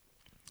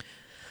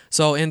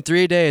 So in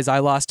 3 days, I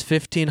lost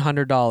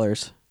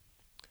 $1,500.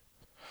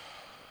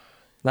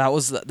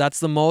 That's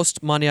the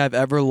most money I've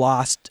ever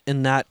lost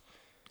in that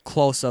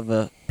close of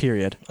a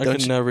period. I Don't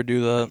could you- never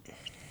do that.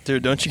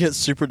 Dude, don't you get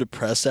super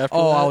depressed after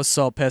Oh, that? I was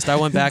so pissed. I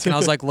went back and I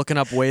was like looking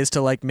up ways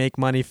to like make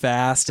money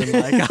fast and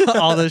like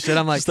all this shit.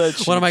 I'm like, Just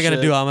that what am I cheap gonna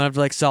shit. do? I'm gonna have to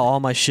like sell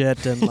all my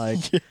shit and like,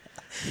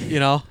 you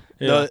know.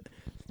 No,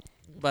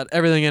 But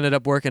everything ended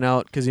up working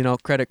out because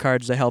credit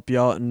cards they help you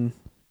out in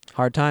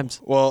hard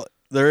times. well,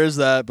 there is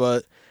that,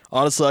 but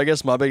honestly, I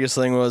guess my biggest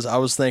thing was I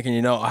was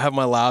thinking, I have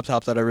my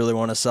laptop that I really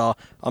want to sell.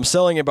 I'm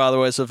selling it, by the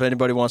way, so if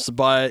anybody wants to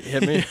buy it,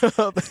 hit me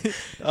up.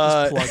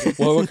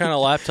 What kind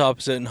of laptop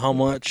is it and how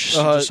much?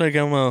 Just like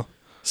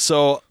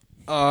So,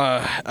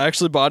 I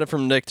actually bought it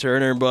from Nick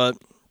Turner, but,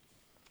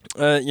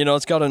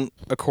 it's got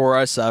a Core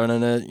i7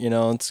 in it.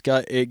 It's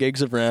got 8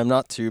 gigs of RAM,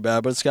 not too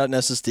bad, but it's got an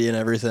SSD and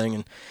everything,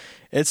 and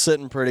it's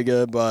sitting pretty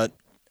good, but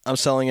I'm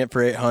selling it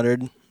for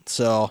 $800.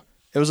 So,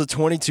 it was a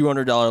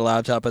 $2,200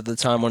 laptop at the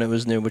time when it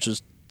was new, which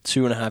was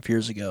 2.5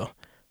 years ago.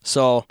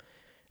 So,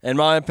 in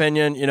my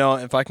opinion,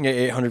 if I can get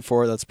 $800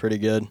 for it, that's pretty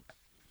good.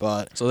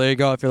 But So there you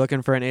go. If you're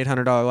looking for an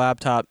 $800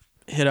 laptop,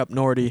 hit up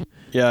Nordy.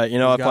 Yeah, you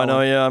know, You if got I know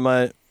one. you, I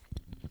might,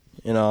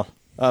 you know,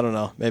 I don't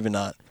know, maybe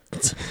not.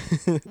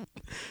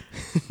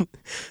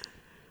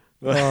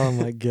 Oh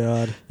my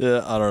god.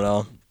 Yeah, I don't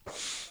know.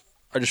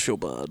 I just feel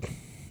bad.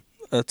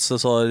 That's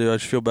all I do. I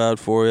just feel bad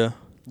for you.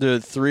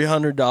 Dude,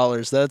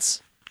 $300,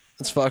 that's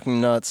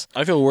fucking nuts.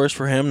 I feel worse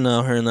for him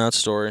now hearing that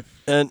story.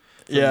 And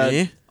yeah,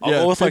 me? I'll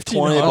go with like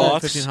 20 $1,500.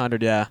 bucks.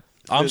 1,500, yeah.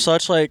 I'm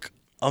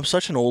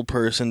such an old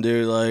person,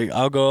 dude. Like,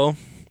 I'll go,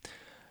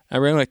 I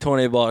bring like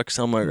 20 bucks.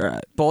 I'm like, all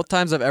right. Both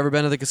times I've ever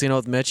been to the casino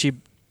with Mitch, he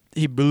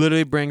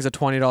literally brings a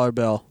 $20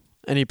 bill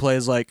and he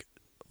plays like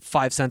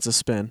 5 cents a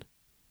spin.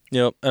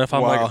 Yep. And if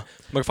I'm Wow.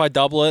 like, if I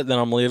double it, then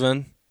I'm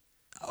leaving.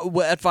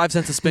 At 5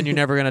 cents a spin, you're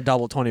never gonna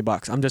double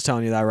 $20. I'm just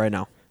telling you that right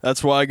now.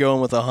 That's why I go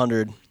in with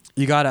 100.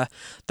 You gotta.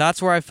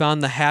 That's where I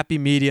found the happy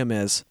medium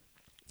is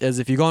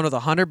if you go in with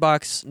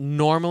 $100,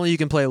 normally you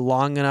can play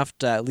long enough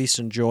to at least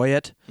enjoy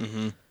it.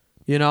 Mm-hmm.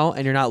 You know,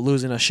 and you're not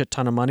losing a shit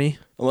ton of money.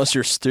 Unless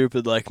you're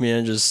stupid like me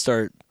and just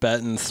start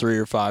betting $3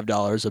 or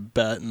 $5 a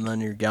bet and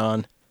then you're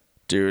gone.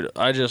 Dude,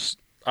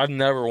 I've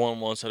never won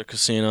once at a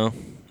casino.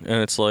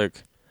 And it's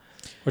like,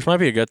 which might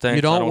be a good thing.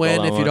 You 'cause I don't go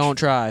win that if you much. don't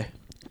try.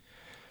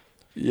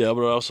 Yeah,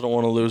 but I also don't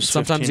want to lose.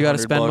 Sometimes you got to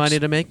spend $1,500. money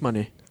to make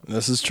money.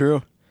 This is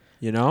true.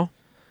 You know,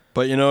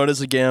 But you know, it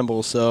is a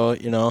gamble, so,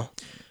 you know,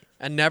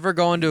 and never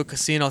go into a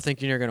casino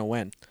thinking you're gonna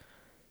win.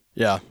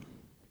 yeah.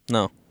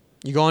 No.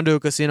 You go into a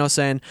casino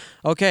saying,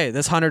 "Okay,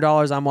 this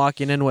 $100 I'm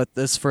walking in with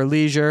this for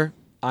leisure.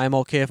 I'm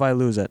okay if I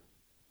lose it."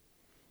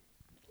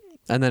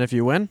 And then if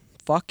you win,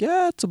 fuck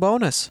yeah, it's a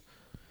bonus.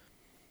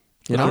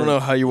 You I don't know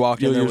how you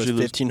walked in You'll there with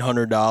usually lose.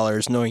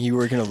 $1,500 knowing you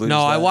were going to lose.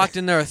 No, I that. walked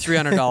in there with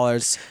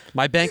 $300.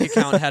 My bank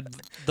account had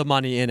the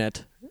money in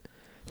it,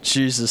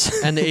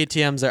 Jesus. and the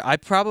ATM's there. I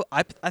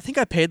think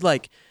I paid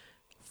like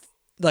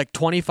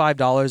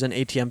 $25 in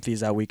ATM fees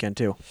that weekend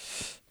too.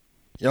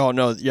 Oh,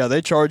 no. Yeah,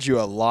 they charge you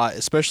a lot.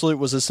 Especially,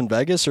 was this in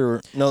Vegas or?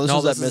 No, this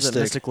was at Mystic. At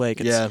Mystic Lake.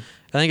 Yeah.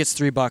 I think it's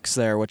 $3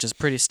 there, which is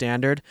pretty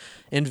standard.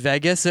 In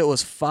Vegas, it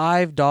was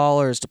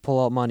 $5 to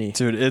pull out money.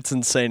 Dude, it's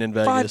insane in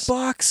Vegas.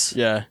 $5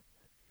 Yeah.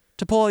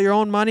 to pull out your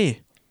own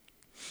money.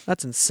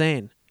 That's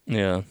insane.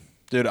 Yeah.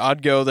 Dude,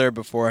 I'd go there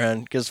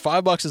beforehand because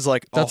 $5 is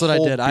like That's a what I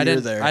whole did. I beer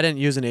didn't. there. I didn't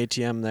use an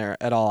ATM there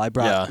at all. I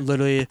brought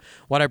literally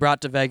what I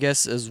brought to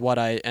Vegas is what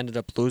I ended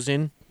up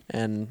losing,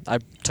 and I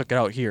took it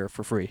out here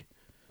for free.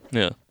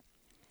 Yeah.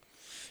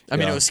 I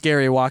mean, it was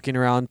scary walking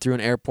around through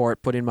an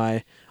airport, putting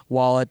my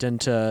wallet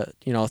into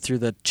through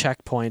the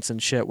checkpoints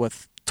and shit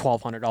with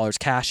 $1,200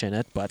 cash in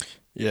it. But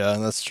Yeah,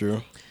 that's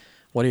true.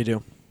 what do you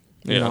do?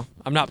 Yeah. You know,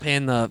 I'm not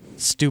paying the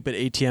stupid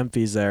ATM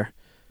fees there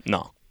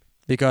No.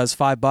 because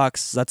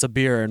 $5 that's a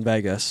beer in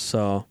Vegas.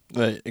 So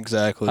Right,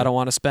 exactly. I don't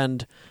want to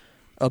spend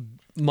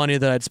money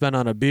that I'd spend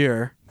on a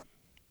beer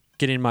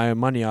getting my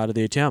money out of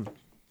the ATM.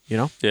 You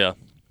know? Yeah.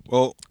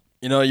 Well,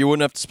 you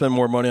wouldn't have to spend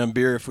more money on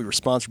beer if we were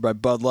sponsored by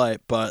Bud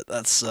Light, but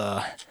that's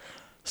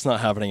it's not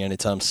happening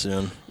anytime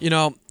soon.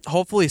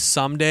 Hopefully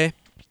someday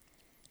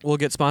we'll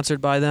get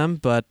sponsored by them,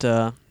 but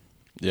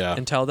Yeah.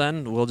 until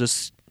then, we'll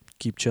just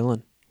keep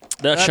chilling.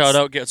 That That's- shout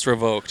out gets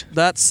revoked.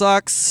 That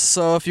sucks.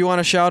 So if you want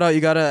to shout out,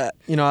 you gotta,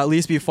 at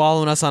least be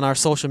following us on our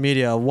social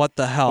media. What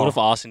the hell? What if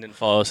Austin didn't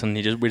follow us and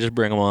we just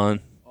bring him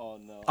on? Oh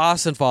no.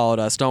 Austin followed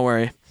us. Don't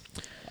worry.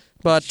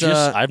 But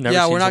I've never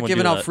yeah, seen we're not someone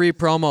giving do out that. free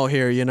promo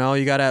here. You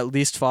gotta at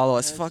least follow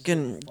us.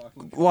 Fucking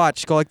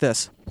watch. Go like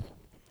this.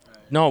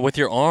 No, with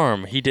your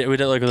arm. We did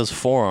like with his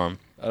forearm.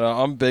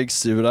 I'm big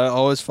stupid. I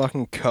always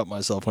fucking cut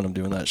myself when I'm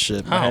doing that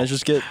shit. My How? hands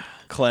just get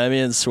clammy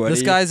and sweaty.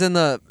 This guy's in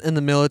the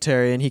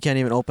military and he can't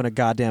even open a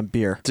goddamn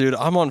beer. Dude,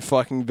 I'm on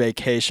fucking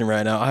vacation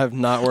right now. I have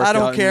not worked I out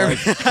don't in, care.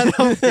 like- I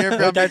don't care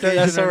if I'm That's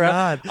vacation all or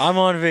right. not. I'm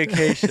on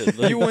vacation.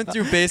 You went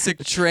through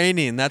basic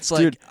training. That's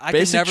like Dude, I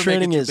basic can never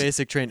training make it is- through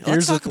basic training. here's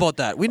Let's the talk about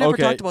that. We never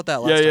Okay. talked about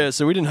that last time. Yeah,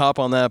 so we didn't hop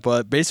on that,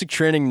 but basic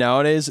training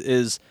nowadays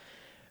is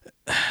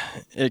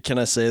can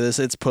I say this?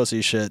 It's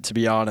pussy shit, to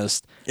be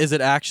honest. Is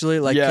it actually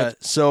like? yeah,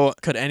 so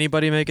Could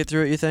anybody make it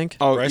through it? You think?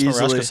 Bryce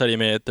easily. Maruska said he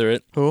made it through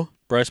it. Who?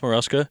 Bryce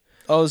Maruska.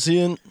 Oh, is he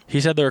in? He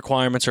said the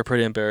requirements are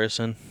pretty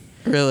embarrassing.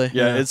 Really?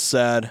 Yeah, it's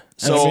sad.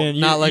 So I mean,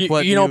 not like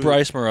what you know you-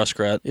 Bryce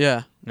Maruska.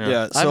 Yeah.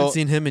 yeah, I haven't so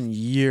seen him in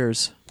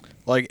years.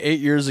 like 8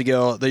 years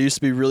ago, they used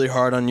to be really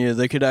hard on you.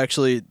 They could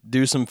actually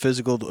do some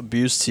physical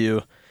abuse to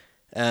you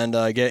and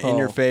get in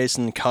your Oh. face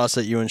and cuss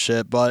at you and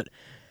shit. But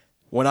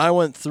when I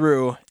went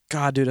through,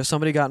 God, dude, if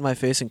somebody got in my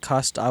face and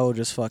cussed, I would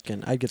just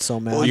I'd get so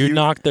mad. Well, You you-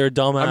 knocked their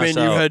dumb ass I mean,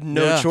 out. you had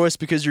no Yeah. choice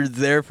because you're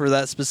there for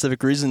that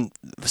specific reason.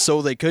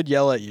 So they could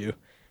yell at you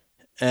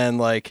and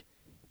like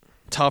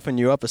toughen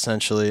you up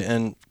essentially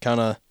and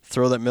kind of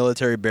throw that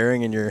military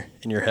bearing in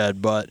your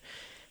head. But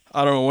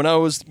I don't know. When I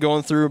was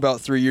going through about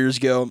 3 years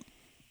ago,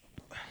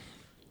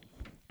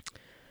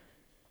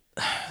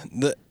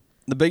 the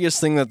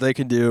biggest thing that they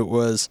could do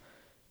was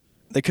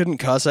they couldn't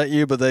cuss at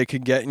you, but they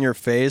could get in your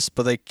face,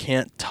 but they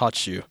can't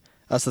touch you.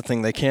 That's the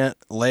thing. They can't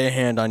lay a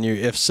hand on you.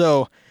 If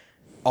so,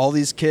 all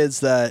these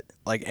kids that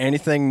like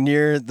anything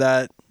near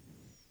that,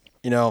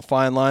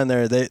 fine line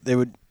there, they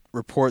would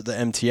report the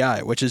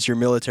MTI, which is your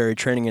military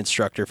training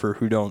instructor for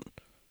who don't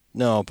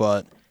know.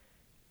 But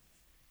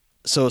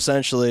so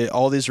essentially,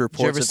 all these Did you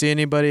reports. ever see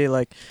anybody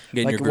like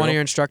Getting your one grill? of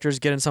your instructors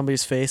get in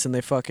somebody's face and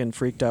they fucking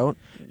freaked out?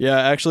 Yeah,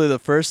 actually, the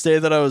first day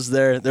that I was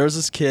there was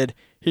this kid.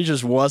 He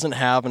just wasn't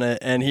having it,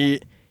 and he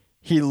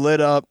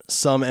lit up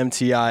some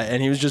MTI,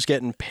 and he was just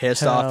getting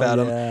pissed off at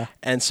him. Yeah.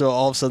 And so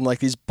all of a sudden, like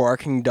these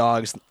barking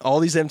dogs, all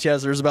these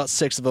MTIs, there's about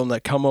 6 of them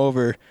that come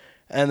over,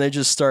 and they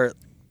just start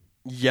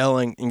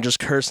yelling and just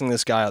cursing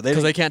this guy out.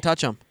 Because they can't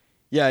touch them.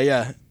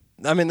 Yeah.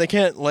 I mean, they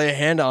can't lay a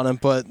hand on him,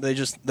 but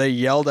they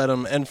yelled at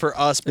him. And for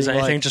us, Is being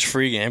anything like, just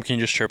free game? Can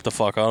you just chirp the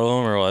fuck out of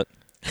them or what?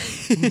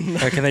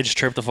 Like, can they just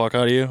chirp the fuck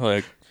out of you?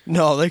 Like,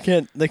 no, they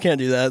can't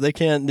do that. They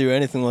can't do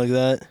anything like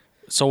that.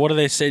 so what do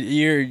they say?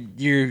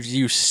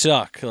 You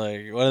suck.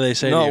 Like, what do they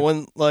say? to No, you?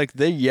 when like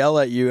they yell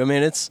at you, I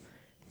mean, it's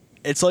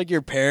like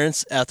your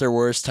parents at their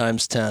worst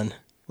times 10.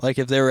 Like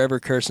if they were ever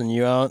cursing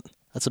you out,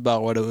 that's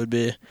about what it would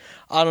be.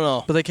 I don't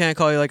know. But they can't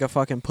call you like a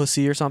fucking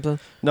pussy or something?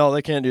 No,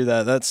 they can't do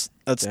that. That's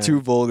Damn.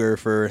 too vulgar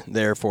for the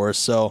Air Force.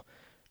 So,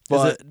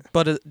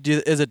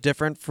 Is it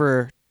different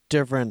for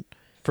different?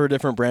 for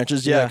different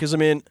branches, yeah. Yeah. Because I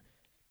mean,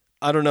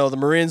 I don't know. The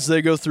Marines,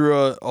 they go through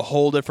a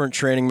whole different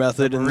training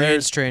method, and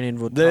Marines training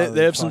would they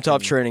probably have some tough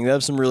fucking- training. They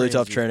have some really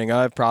tough crazy. training.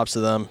 I have props to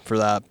them for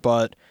that.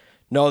 But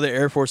no, the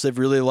Air Force, they've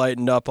really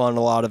lightened up on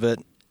a lot of it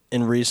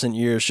in recent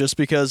years, just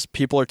because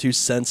people are too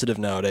sensitive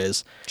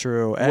nowadays.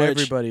 True. Which-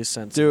 Everybody's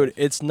sensitive. Dude,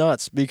 it's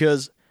nuts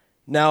because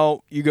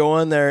now you go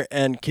in there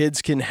and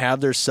kids can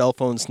have their cell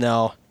phones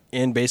now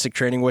in basic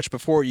training, which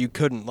before you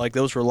couldn't. Like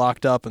those were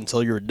locked up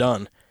until you were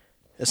done,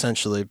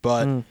 essentially.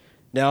 But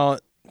now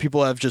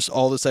people have just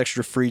all this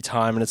extra free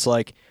time, and it's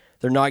like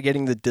they're not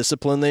getting the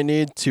discipline they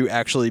need to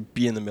actually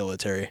be in the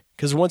military.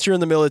 Because once you're in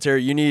the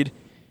military, you need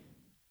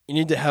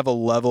to have a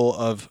level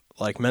of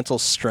like mental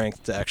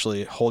strength to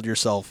actually hold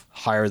yourself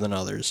higher than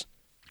others,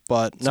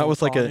 but not Someone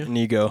with like calling an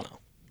ego.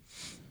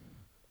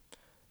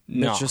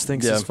 Mitch No. just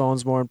thinks Yeah. his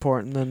phone's more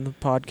important than the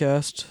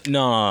podcast.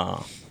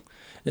 No.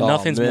 Oh,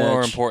 Nothing's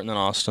more Mitch. important than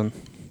Austin.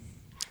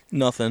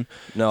 Nothing.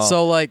 No.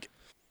 So like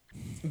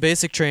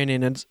basic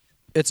training,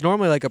 it's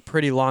normally like a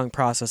pretty long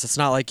process. It's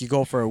not like you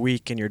go for a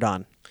week and you're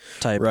done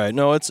type. Right.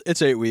 No, it's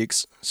 8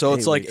 weeks. So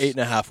it's 8 like weeks.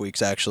 8.5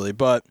 weeks actually.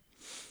 But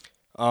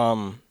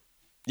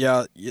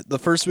yeah, the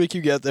first week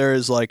you get there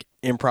is like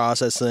in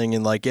processing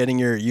and like getting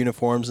your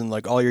uniforms and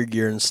like all your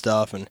gear and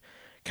stuff and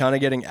kind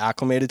of getting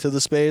acclimated to the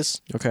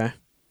space. Okay.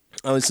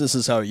 At least this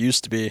is how it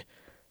used to be.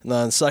 And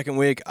then the second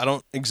week, I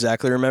don't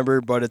exactly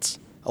remember, but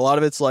a lot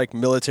of it's like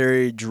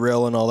military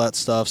drill and all that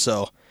stuff.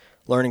 So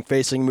learning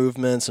facing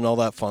movements and all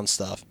that fun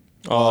stuff.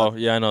 Oh,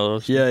 yeah, I know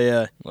those.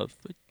 Yeah.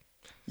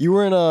 You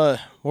were in what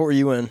were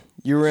you in?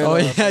 You were in Oh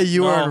yeah,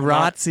 you were in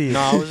ROTC. No,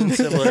 I was in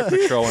Civil Air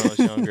Patrol when I was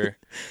younger.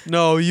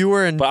 No, you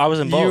were in. But I was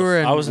in both. You were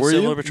in, I was in were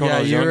Civil you? Air Patrol yeah, when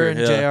I was you younger. were in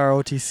JROTC.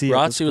 at the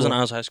ROTC was when school.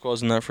 I was high school. I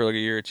was in that for like a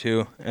year or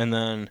two. And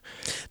then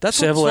That's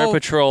Civil what's Air so-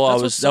 Patrol,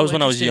 that's what's that was so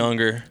when I was interesting.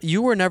 younger.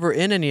 You were never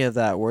in any of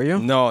that, were you?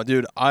 No,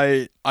 dude,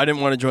 I didn't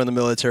want to join the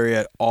military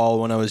at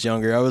all when I was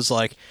younger. I was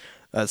like,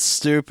 that's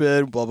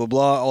stupid, blah, blah,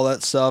 blah, all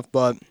that stuff.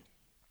 But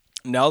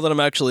now that I'm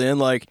actually in,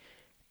 like,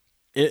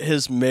 it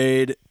has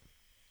made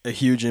a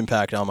huge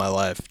impact on my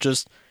life.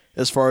 Just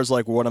as far as,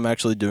 like, what I'm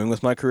actually doing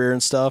with my career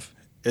and stuff,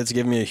 it's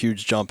given me a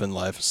huge jump in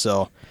life.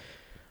 So,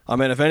 I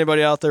mean, if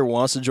anybody out there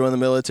wants to join the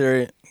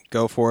military,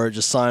 go for it.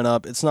 Just sign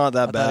up. It's not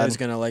that I thought I bad. was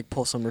gonna like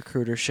pull some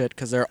recruiter shit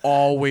because they're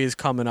always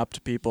coming up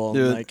to people and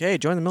Dude. like, "Hey,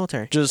 join the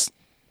military." Just,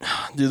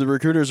 dude, the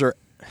recruiters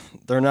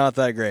they're not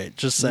that great.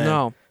 Just saying.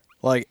 No.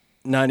 Like,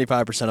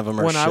 95% of them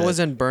are When I shit. was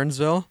in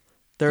Burnsville,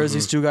 there was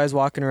these two guys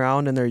walking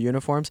around in their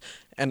uniforms,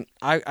 and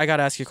I got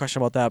to ask you a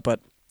question about that,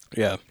 but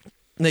Yeah.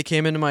 they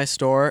came into my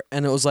store,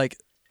 and it was like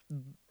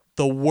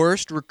the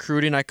worst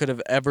recruiting I could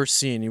have ever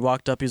seen. He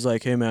walked up, he's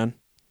like, "Hey, man."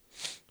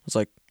 I was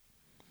like,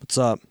 "What's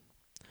up?"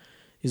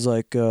 He's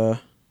like, "You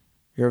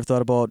ever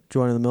thought about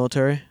joining the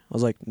military?" I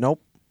was like,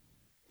 "Nope."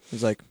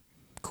 He's like,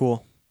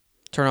 "Cool."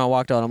 Turned around,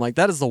 walked out. I'm like,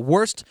 that is the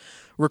worst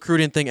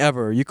recruiting thing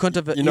ever. You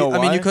couldn't have. You know I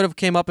mean, why? you could have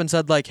came up and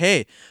said like,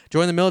 "Hey,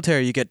 join the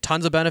military. You get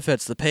tons of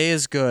benefits. The pay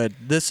is good.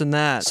 This and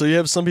that." So you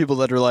have some people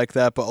that are like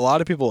that, but a lot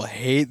of people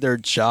hate their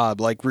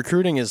job. Like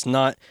recruiting is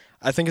not.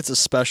 I think it's a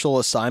special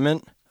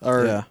assignment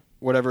or Yeah.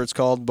 whatever it's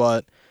called,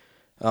 but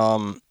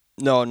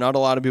no, not a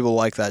lot of people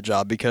like that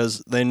job because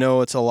they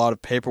know it's a lot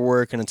of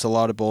paperwork and it's a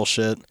lot of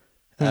bullshit,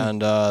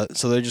 and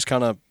so they just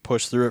kind of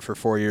push through it for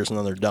 4 years and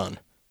then they're done.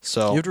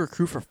 So You have to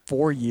recruit for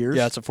 4 years.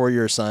 yeah, it's a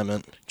 4-year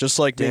assignment, just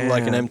like being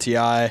like an Damn.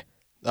 MTI.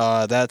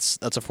 That's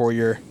a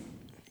 4-year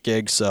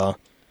gig. So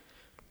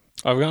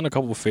I've gotten a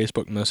couple of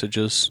Facebook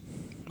messages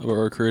about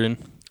recruiting.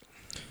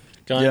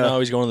 Guy Yeah. now,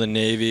 he's going to the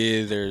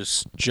Navy.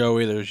 There's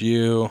Joey. There's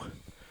you.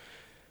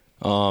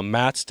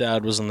 Matt's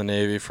dad was in the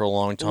Navy for a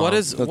long time.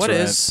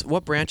 That's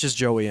What branch is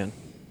Joey in?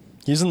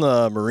 he's in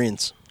the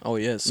Marines. Oh,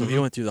 he is. So he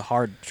went through the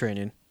hard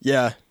training.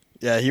 Yeah,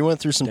 he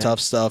went through some Damn. tough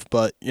stuff,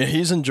 but yeah,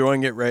 he's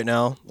enjoying it right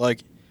now.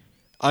 Like,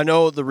 I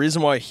know the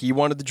reason why he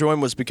wanted to join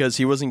was because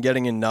he wasn't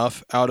getting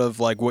enough out of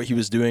like what he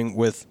was doing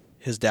with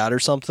his dad or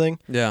something.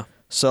 Yeah.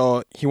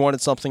 So he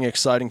wanted something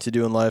exciting to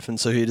do in life, and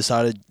so he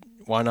decided,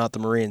 why not the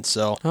Marines?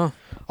 So Huh.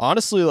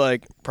 honestly,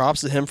 like,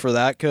 props to him for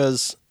that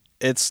because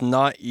it's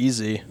not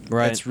easy.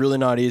 Right. It's really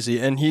not easy.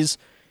 And he's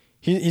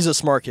a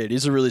smart kid.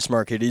 He's a really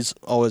smart kid. He's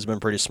always been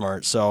pretty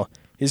smart. So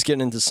he's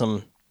getting into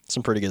some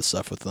pretty good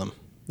stuff with them.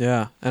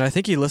 Yeah, and I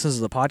think he listens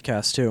to the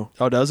podcast too.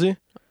 Oh, does he?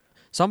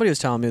 Somebody was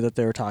telling me that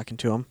they were talking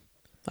to him.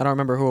 I don't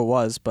remember who it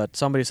was, but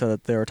somebody said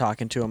that they were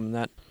talking to him and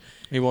that.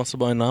 He wants to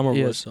buy Namor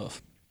He Boy is.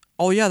 stuff.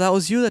 Oh yeah, that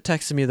was you that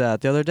texted me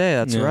that the other day.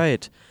 That's Yeah.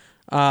 right.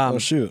 Oh,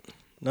 shoot.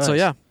 Nice. So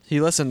yeah, he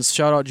listens.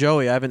 Shout out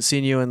Joey. I haven't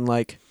seen you in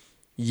like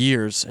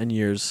years and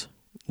years.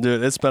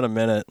 Dude, it's been a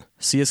minute.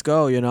 See us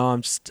go. You know,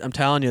 I'm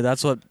telling you,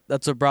 that's what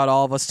brought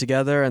all of us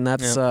together, and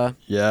that's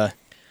Yeah.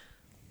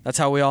 that's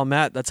how we all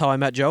met. That's how I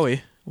met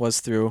Joey, was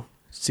through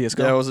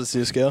CSGO. Yeah, was it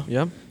CSGO?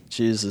 Yep.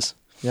 Jesus.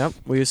 Yep.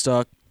 We used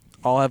to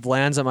all have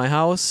LANs at my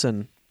house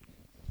and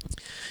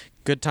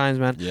good times,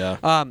 man.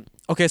 Yeah.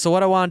 Okay, so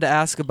what I wanted to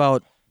ask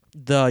about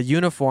the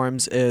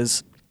uniforms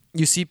is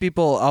you see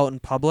people out in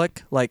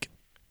public, like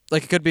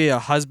it could be a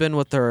husband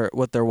with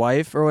their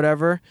wife or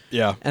whatever,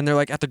 Yeah. and they're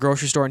like at the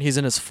grocery store and he's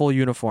in his full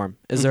uniform.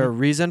 Is there a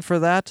reason for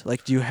that?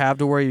 Like, do you have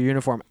to wear your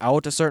uniform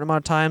out a certain amount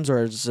of times, or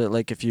is it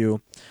like if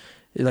you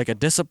like a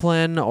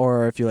discipline,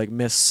 or if you like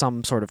miss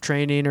some sort of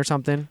training or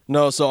something?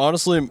 No, so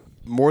honestly,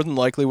 more than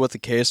likely what the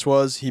case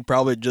was, he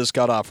probably just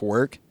got off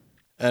work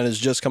and is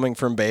just coming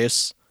from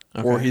base,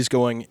 or Okay. he's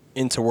going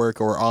into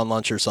work or on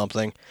lunch or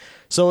something.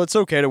 So it's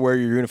okay to wear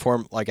your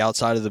uniform like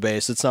outside of the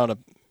base. It's not a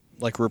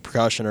like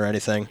repercussion or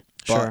anything.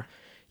 But, Sure.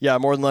 yeah,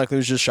 more than likely he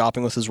was just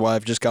shopping with his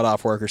wife, just got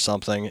off work or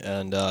something,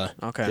 and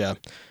Okay. yeah.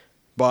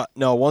 But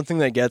no, one thing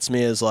that gets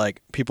me is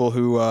like people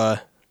who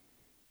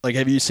like,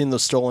 have you seen the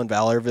Stolen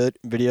Valor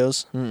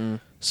videos? Mm-mm.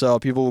 So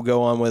people will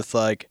go on with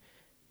like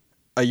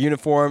a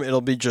uniform,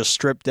 it'll be just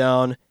stripped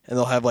down, and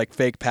they'll have like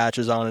fake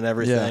patches on and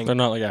everything. They're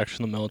not like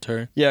actually in the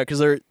military. Yeah,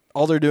 because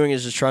all they're doing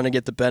is just trying to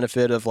get the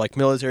benefit of like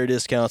military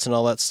discounts and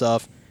all that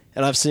stuff.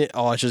 And I've seen,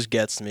 it just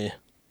gets to me.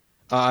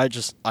 I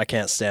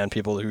can't stand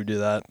people who do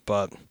that.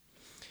 But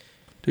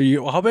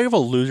Dude, how big of a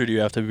loser do you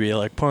have to be?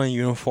 Like, put on a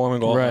uniform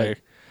and go, Right.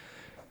 like,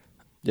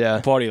 yeah,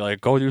 buddy,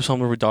 like, go do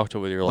something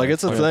productive with your life. Like,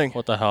 it's a thing.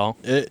 What the hell?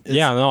 it's,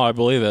 Yeah, no, I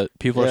believe it.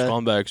 People Yeah. are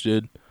scumbags,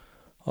 dude.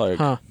 Like,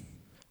 Huh.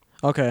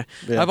 Okay.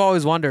 yeah. I've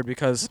always wondered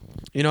because,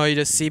 you know, you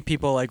just see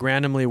people like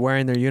randomly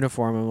wearing their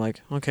uniform. I'm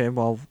like, okay,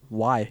 well,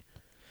 why?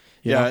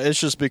 You Yeah, know? it's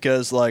just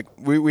because like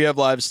we have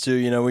lives too.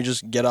 You know, we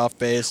just get off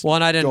base. Well,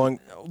 and I didn't. going-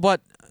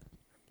 But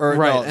Or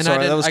right, no, and I sorry,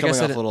 didn't- that was I coming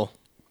guess I off a didn't- little.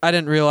 I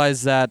didn't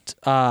realize that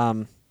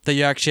that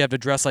you actually have to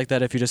dress like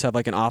that if you just have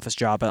like an office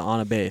job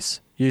on a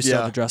base. You still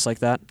Yeah. have to dress like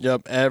that.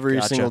 Yep, every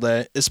Gotcha. single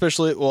day.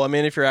 Especially, well, I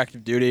mean, if you're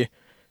active duty,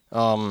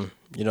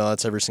 you know,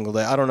 that's every single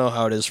day. I don't know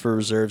how it is for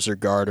reserves or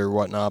guard or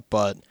whatnot,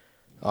 but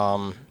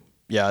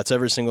yeah, it's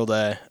every single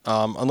day.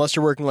 Unless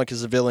you're working like a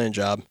civilian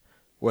job,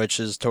 which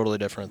is totally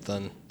different.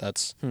 Then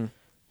that's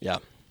yeah,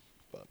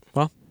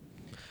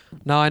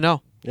 Now I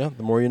know. yeah.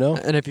 The more you know.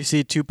 And if you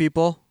see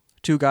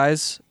two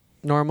guys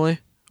normally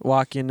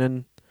walking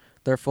in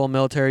their full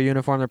military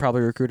uniform, they're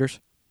probably recruiters.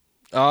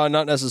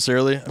 Not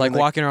necessarily. I Like mean,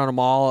 walking around a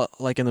mall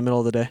like in the middle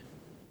of the day.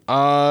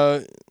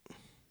 To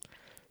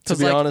 'Cause,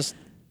 be like, honest,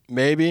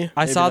 maybe.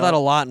 I maybe saw that not. a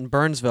lot in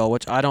Burnsville,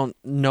 which I don't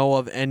know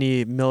of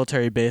any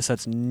military base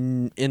that's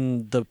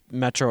in the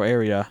metro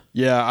area.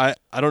 Yeah,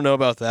 I don't know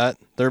about that.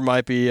 There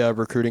might be a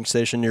recruiting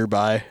station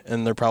nearby,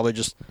 and they're probably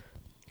just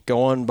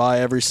going by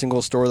every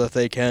single store that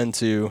they can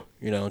to,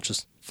 you know,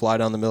 just fly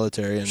down the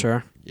military. And,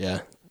 Sure.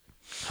 Yeah.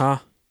 Huh.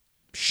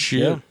 shit.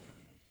 Yeah.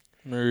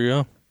 There you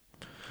go.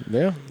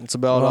 Yeah. That's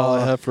about all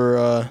I have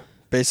for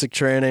basic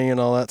training and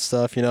all that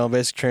stuff. You know,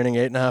 basic training,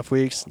 8.5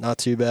 weeks. Not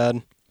too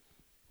bad.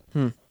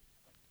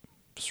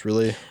 Just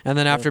really. And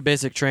then after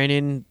basic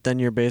training, then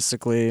you're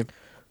basically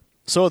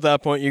So at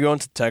that point, you go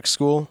into tech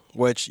school,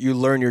 which you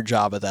learn your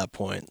job at that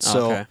point.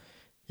 So, okay.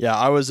 yeah,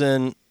 I was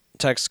in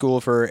tech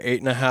school for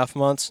 8.5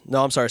 months.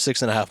 No, I'm sorry,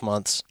 6.5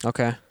 months.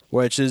 Okay.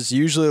 Which is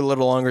usually a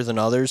little longer than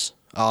others.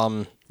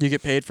 You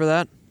get paid for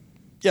that?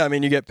 Yeah, I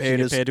mean, you get You paid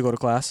get as paid to go to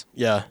class?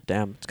 yeah,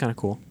 Damn, it's kind of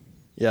cool.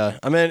 yeah.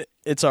 I mean,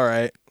 it's all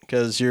right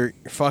because you're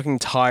fucking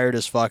tired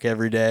as fuck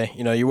every day.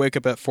 You know, you wake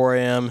up at 4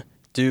 a.m.,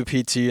 do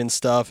PT and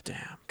stuff,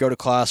 Damn. go to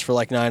class for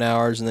like 9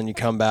 hours, and then you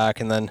come back,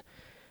 and then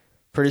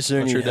pretty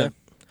soon That's you your day? hit-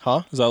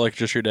 Huh? Is that like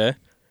just your day?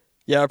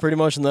 Yeah, pretty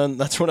much. And then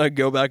that's when I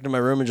go back to my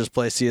room and just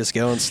play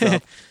CSGO and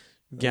stuff.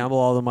 Gamble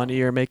all the money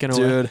you're making away?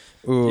 Dude,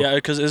 ooh. Yeah,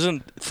 because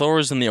isn't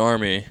Thor's in the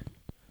army?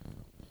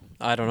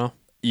 I don't know.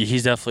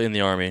 He's definitely in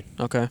the army.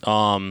 Okay.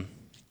 I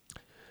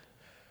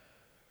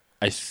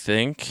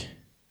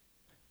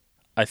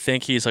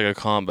think he's like a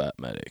combat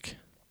medic.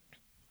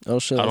 Oh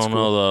shit. I that's don't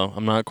cool. know though.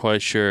 I'm not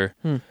quite sure.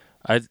 Hmm.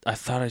 I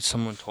thought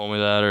someone told me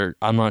that, or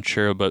I'm not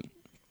sure, but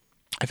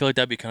I feel like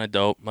that'd be kind of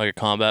dope, like a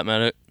combat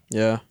medic.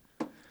 Yeah.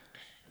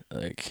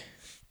 Like,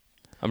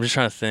 I'm just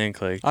trying to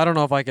think, like I don't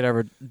know if I could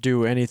ever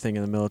do anything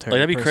in the military.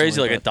 that'd be crazy,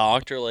 personally, like a but-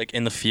 doctor, like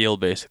in the field,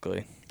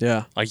 basically.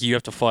 Yeah. Like you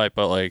have to fight,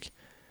 but like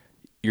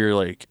you're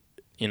like,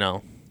 you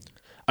know,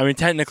 I mean,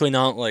 technically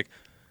not like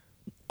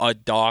a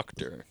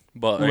doctor,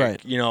 but like,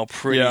 Right. you know,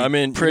 pretty, yeah, I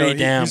mean, pretty you know,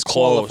 damn he's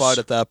close. qualified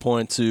at that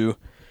point to,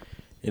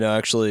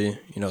 actually,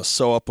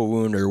 sew up a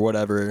wound or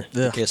whatever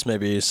the Yeah. case may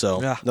be.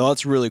 So, Yeah. no,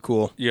 that's really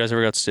cool. You guys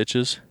ever got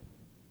stitches?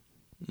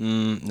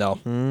 No.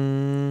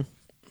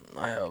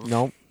 I have.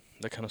 Nope.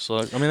 That kind of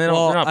suck. I mean, they don't.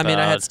 Well, they're not I mean,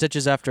 I had bad.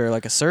 stitches after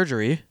like a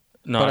surgery,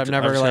 No, but I've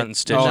never just like gotten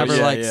stitches. never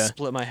yeah, like yeah.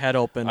 split my head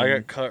open. I got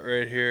and- cut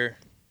right here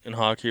in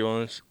hockey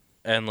once,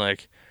 and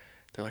like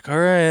they're like, all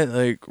right,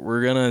 like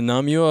we're gonna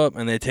numb you up,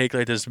 and they take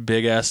like this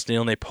big ass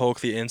nail and they poke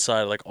the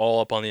inside like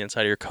all up on the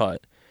inside of your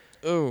cut,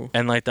 Ooh.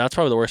 and like that's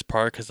probably the worst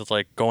part because it's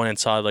like going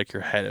inside like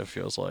your head. It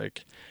feels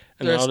like,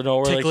 and They're out of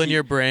nowhere, tickling like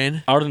your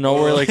brain. out of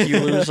nowhere, like you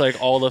lose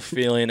like all the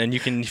feeling, and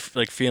you can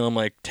like feel them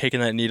like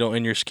taking that needle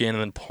in your skin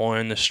and then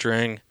pulling the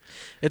string.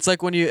 It's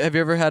like when have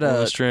you ever had Pulling a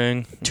the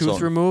string. tooth So-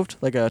 removed,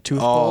 like a tooth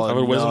Oh, I pulled, have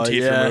a wisdom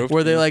teeth yeah. removed.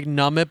 where they like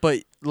numb it, but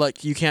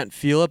like you can't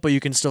feel it, but you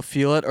can still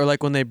feel it, or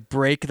like when they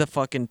break the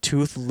fucking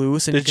tooth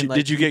loose and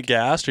Did you get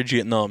gassed or did you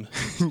get numbed?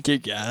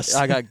 Get gas.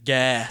 I got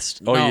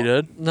gassed. Oh, No, you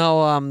did?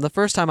 No, the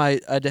first time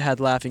I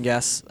had laughing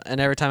gas, and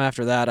every time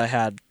after that I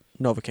had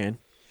Novocaine.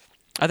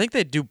 I think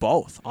they do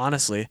both,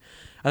 honestly.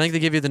 I think they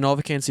give you the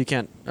Novocaine so you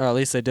can't, or at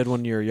least they did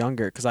when you were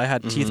younger, because I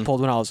had teeth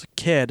pulled when I was a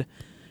kid,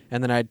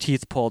 and then I had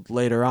teeth pulled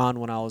later on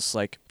when I was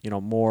like,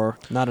 more,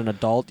 not an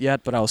adult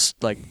yet, but I was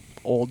like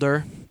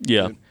older.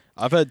 Yeah. Dude,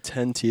 I've had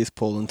 10 teeth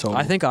pulled in total.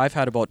 I think I've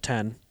had about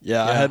 10.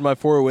 Yeah, I yeah. had my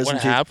 4 wisdom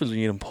What teeth. happens when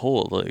you get them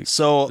pulled? Like,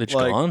 So, they're just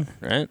like, gone,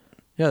 right?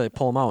 Yeah, they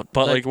pull them out.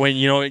 But like when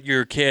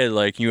you're a kid,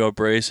 like you have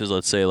braces,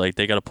 let's say, like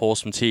they got to pull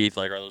some teeth.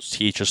 Like are those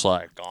teeth just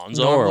like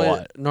gonzo or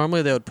what?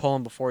 Normally they would pull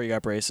them before you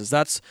got braces.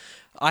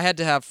 I had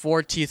to have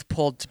 4 teeth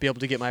pulled to be able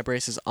to get my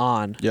braces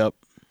on. Yep.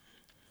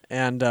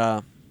 And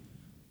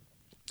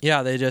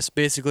yeah, they just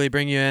basically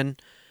bring you in,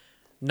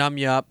 numb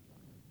you up.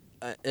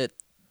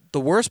 The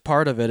worst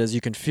part of it is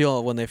you can feel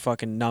it when they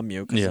fucking numb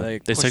you. 'Cause Yeah, they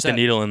they push stick the that-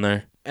 needle in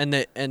there. and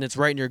it's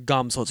right in your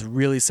gums, so it's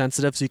really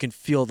sensitive. So you can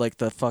feel like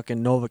the fucking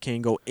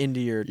Novocaine go into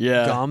your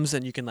Yeah. gums,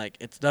 and you can like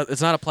it's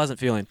not a pleasant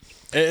feeling.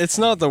 It's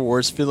not the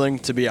worst feeling,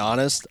 to be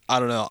honest. I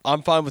don't know.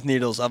 I'm fine with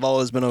needles. I've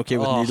always been okay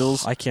with Oh,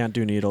 needles. I can't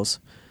do needles.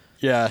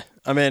 Yeah.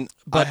 I mean,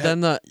 But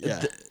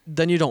yeah.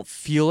 then you don't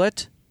feel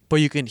it, but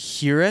you can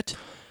hear it.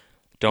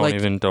 Don't Like-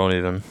 even.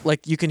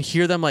 Like you can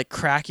hear them like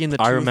cracking the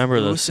tooth I remember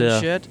loose this,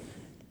 and yeah. shit.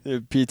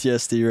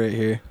 PTSD right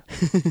here.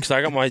 Because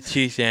I got my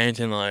teeth yanked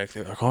and like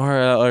they're like, all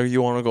right, like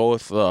you want to go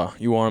with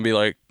you want to be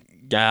like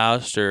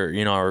gassed or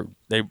or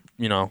they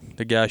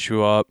they gas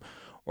you up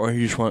or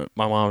you just want.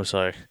 My mom was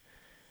like,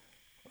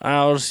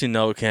 I'll just see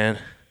Novocaine,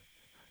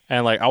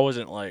 and like I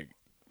wasn't like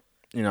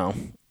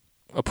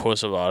a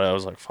puss about it. I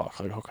was like, fuck,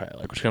 like okay,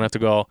 like we're just gonna have to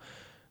go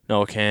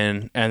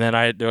Novocaine, and then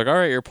they're like, all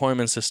right, your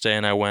appointment's this day,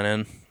 and I went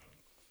in.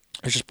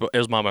 It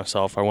was by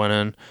myself. I went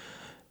in.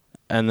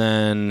 And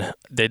then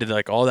they did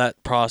like all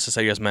that process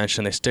I just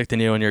mentioned. They stick the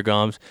needle in your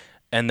gums,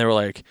 and they were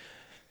like,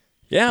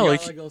 "Yeah, You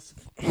like, got,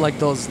 like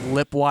those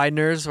lip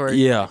wideners, or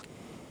yeah,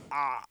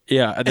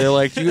 yeah." They're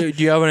like, do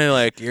you have any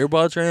like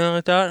earbuds or anything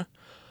like that?" I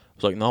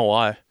was like, "No,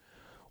 why?"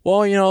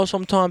 Well,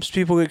 sometimes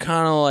people get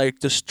kind of like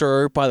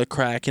disturbed by the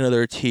cracking of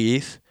their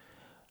teeth,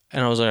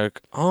 and I was like,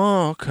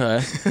 "Oh,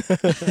 okay."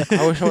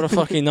 I wish I would have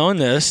fucking known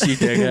this, you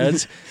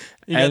dickheads.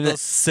 you got And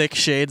those sick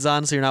shades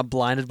on, so you're not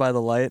blinded by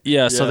the light.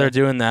 Yeah, so Yeah. they're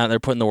doing that. They're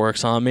putting the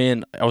works on me,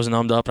 and I was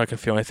numbed up, and I could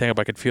feel anything.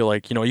 But I could feel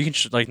like you can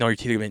like know your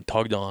teeth are being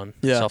tugged on,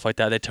 Yeah. stuff like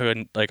that. They took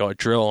like a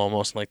drill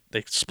almost, and, like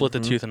they split the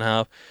tooth in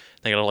half.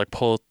 They gotta like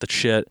pull the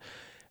shit,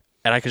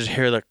 and I could just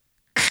hear the.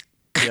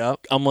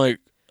 Yep. I'm like,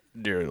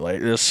 dude, like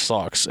this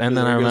sucks. And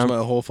then I There goes remember,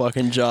 my whole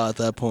fucking jaw at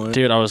that point.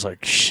 dude, I was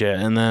like, shit.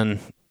 And then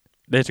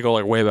they had to go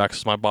like way back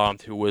because my bottom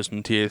 2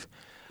 wisdom teeth,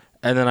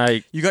 and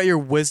then You got your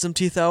wisdom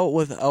teeth out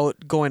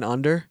without going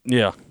under.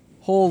 yeah,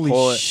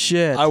 Holy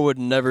shit! I would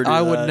never do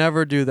I that. would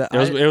never do that. it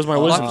was my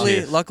wisdom luckily,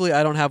 teeth. luckily,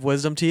 I don't have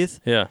wisdom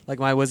teeth. Yeah, Like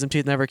my wisdom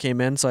teeth never came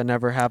in, so I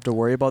never have to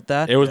worry about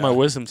that. it was my Yeah.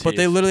 wisdom teeth. But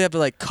they literally have to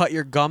like cut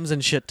your gums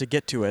and shit to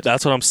get to it.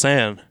 That's what I'm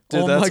saying.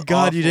 Dude, oh my that's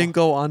god, you awful. didn't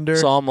go under.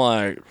 So I'm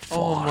like, fuck.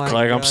 Oh my like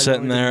God, I'm you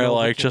sitting don't even there know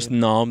like the just pain.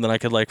 numbed, and I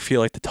could like feel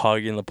like the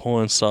tugging and the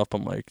pulling and stuff.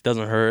 I'm like, it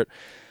doesn't hurt.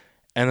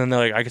 And then they're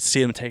like, I could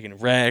see them taking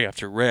rag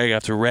after rag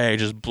after rag,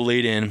 just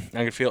bleeding.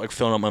 I could feel it like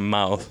filling up my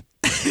mouth.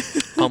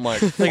 I'm like,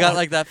 They got fuck.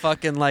 like that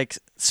fucking like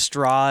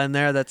straw in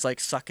there that's like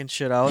sucking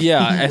shit out.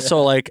 yeah. And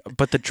so like,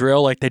 but the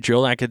drill, like they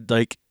drilled, and I could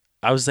like,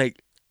 I was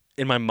like,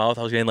 in my mouth,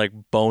 I was getting like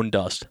bone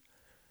dust.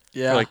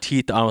 yeah. Or, like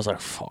teeth. I was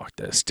like, fuck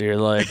this, dude.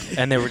 Like,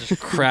 and they were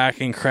just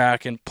cracking,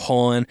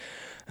 pulling.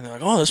 And they're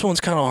like, oh, this one's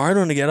kind of hard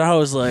one to get out. I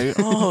was like,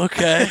 oh,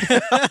 okay.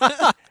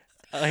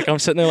 Like, I'm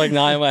sitting there, like,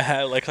 nodding my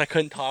head. Like, I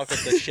couldn't talk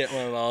with the shit in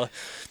my mouth.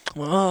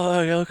 I'm like,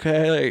 oh,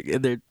 okay. Like,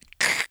 and they're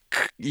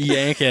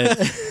yanking.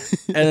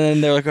 And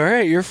then they're like, all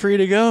right, you're free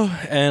to go.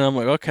 And I'm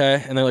like,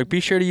 okay. And they're like, be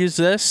sure to use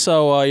this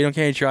so you don't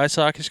get any dry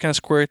sockets. Just kind of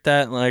squirt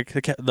that in, like,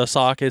 the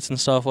sockets and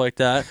stuff like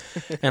that.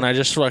 And I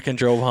just fucking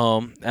drove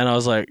home. And I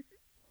was like,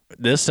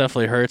 this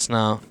definitely hurts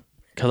now.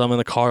 Because I'm in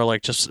the car,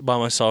 like, just by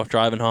myself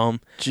driving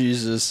home.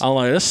 Jesus. I'm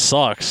like, this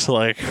sucks.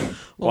 Like,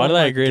 why Oh did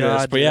I my agree to this?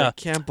 God, But dude, yeah, I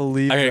can't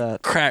believe I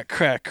that.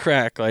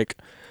 crack. Like,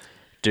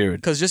 dude.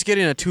 Because just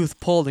getting a tooth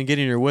pulled and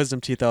getting your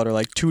wisdom teeth out are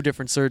like 2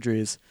 different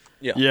surgeries.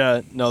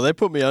 Yeah, no, they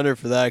put me under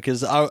for that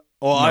because I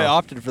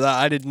opted for that.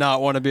 I did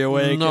not want to be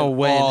awake. No at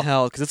way all. in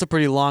hell, because it's a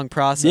pretty long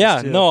process.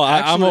 Yeah, too. no,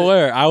 I'm Actually-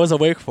 aware. I was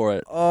awake for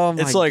it. Oh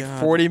my It's like God.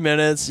 40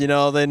 minutes. You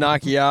know, they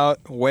knock you out,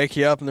 wake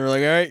you up, and they're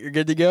like, "All right, you're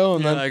good to go."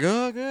 And You're then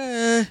like,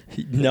 okay.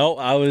 No,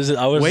 I was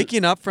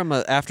Waking up from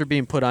after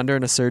being put under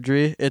in a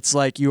surgery, it's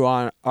like you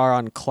are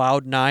on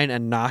cloud 9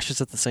 and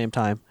nauseous at the same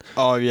time.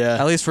 oh yeah,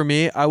 At least for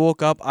me, I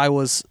woke up. I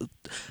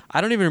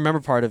don't even remember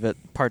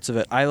parts of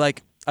it.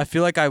 I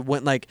feel like I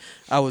went like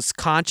I was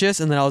conscious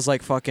and then I was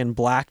like fucking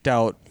blacked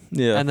out.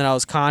 Yeah. And then I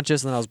was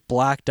conscious and then I was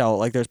blacked out.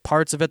 Like there's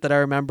parts of it that I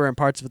remember and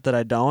parts of it that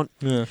I don't.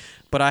 Yeah.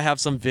 But I have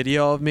some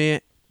video of me.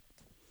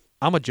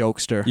 I'm a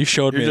jokester. You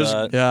showed You're me just-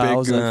 that. yeah, big I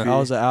was goofy. an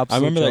absolute I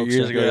remember that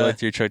years jokester. ago. Yeah.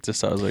 Like, you checked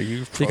this out. I was like,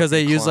 you Because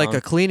they fucking use like clown.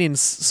 a cleaning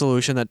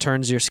solution that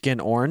turns your skin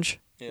orange.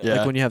 Yeah.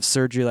 Like when you have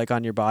surgery like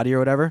on your body or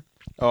whatever.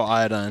 oh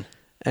iodine.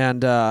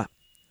 And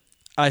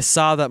I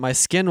saw that my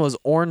skin was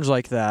orange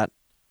like that,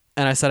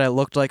 and I said I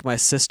looked like my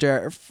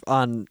sister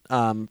on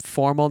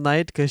formal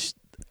night because,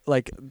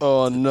 like,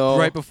 Oh no,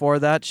 right before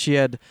that she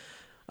had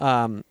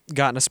gotten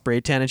a spray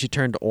tan and she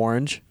turned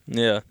orange.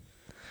 Yeah.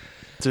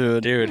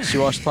 dude. She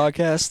watched the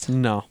podcast.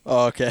 No,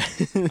 Oh, okay.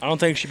 I don't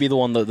think she'd be the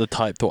one the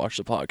type to watch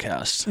the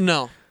podcast.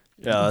 no,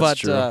 Yeah, that's but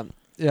true.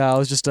 yeah, I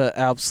was just an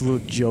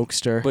absolute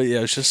jokester. But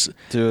yeah, it's just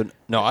Dude,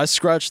 no, I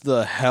scratched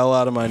the hell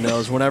out of my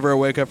nose whenever I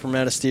wake up from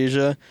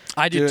anesthesia.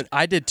 I did. dude.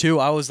 I did too.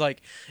 I was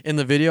like in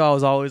the video. I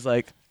was always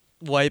like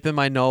wiping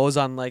my nose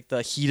on like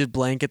the heated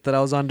blanket that I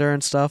was under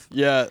and stuff.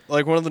 Yeah,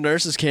 like one of the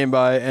nurses came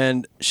by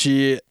and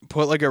she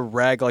put like a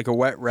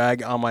wet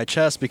rag on my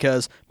chest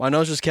because my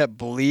nose just kept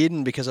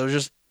bleeding because I was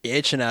just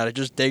itching at it,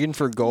 just digging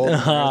for gold.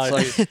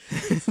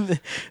 It's like,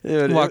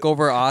 dude, Walk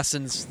over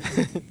Austin's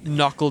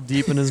knuckle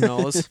deep in his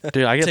nose,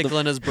 dude, I get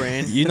tickling his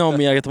brain. you know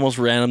me, I get the most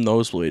random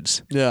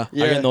nosebleeds. Yeah.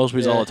 Yeah, I get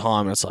nosebleeds yeah. all the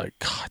time. It's like,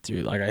 God,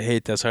 dude, like I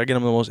hate this. I get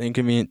them the most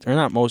inconvenient, or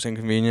not most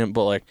inconvenient,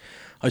 but like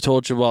I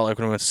told you about, like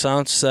when I'm at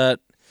Sunset,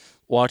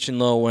 watching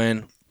Lil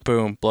Wayne,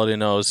 boom, bloody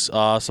nose.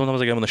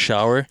 Sometimes I get in the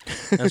shower,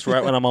 and it's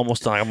right when I'm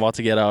almost done. I'm about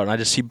to get out, and I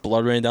just see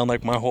blood raining down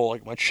like my whole,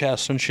 like my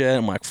chest and shit.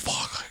 I'm like,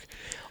 fuck.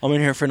 I'm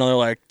in here for another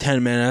like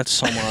 10 minutes.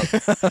 So I'm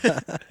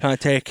trying to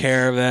take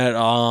care of it.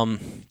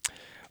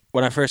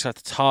 When I first got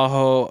to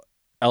Tahoe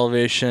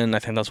elevation, I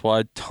think that's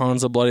why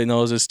tons of bloody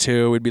noses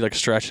too. We'd be like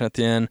stretching at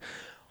the end,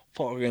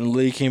 fucking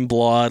leaking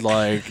blood.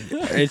 Like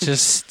it's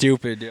just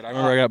stupid, dude. I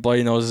remember I got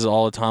bloody noses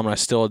all the time, and I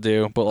still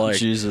do. But like,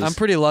 Jesus. I'm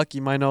pretty lucky.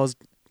 My nose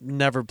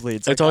never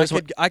bleeds. It's Like, always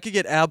I could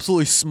get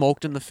absolutely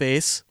smoked in the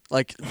face.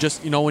 Like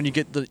just when you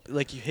get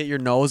you hit your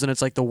nose and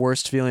it's like the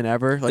worst feeling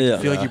ever. Like Yeah.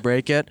 you feel like Yeah. you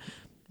break it.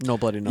 No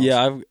bloody nose.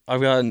 yeah,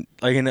 I've gotten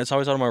like, and it's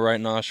always out of my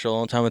right nostril. The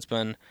only time it's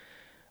been,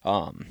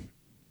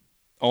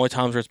 only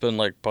times where it's been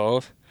like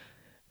both,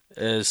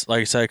 is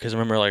like I said, because I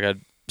remember like I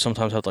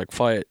sometimes have to like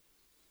fight,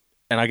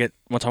 and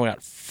one time I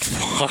got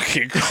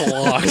fucking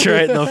clocked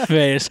right in the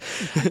face,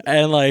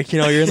 and like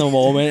you're in the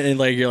moment and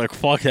like you're like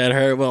fuck that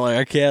hurt, but like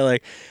I can't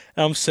like,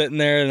 and I'm sitting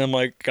there and I'm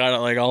like got it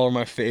like all over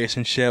my face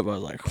and shit, but I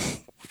was like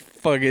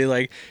fucking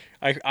like.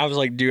 I was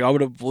like, dude, I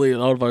would have bleed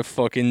out of my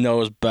fucking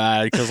nose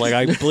bad because like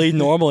I bleed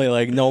normally,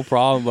 like no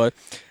problem, but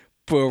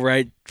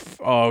right,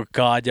 oh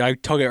god, dude, I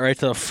took it right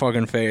to the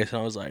fucking face,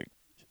 and I was like,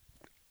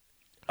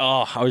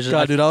 oh, I was just,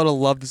 God, dude, I would have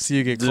loved to see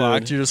you get Dude.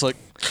 clocked. You're just like,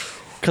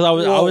 because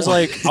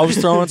I was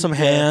throwing some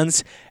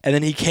hands, and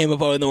then he came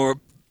up out of nowhere,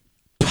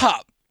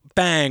 pop,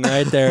 bang,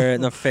 right there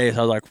in the face.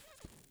 I was like,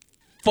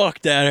 fuck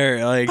that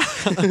hurt, like,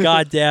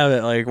 god damn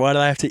it, like, why did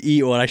I have to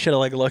eat one? I should have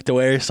like looked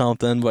away or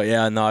something, but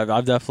yeah, no,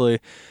 I've definitely.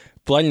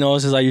 Bloody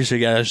noses I usually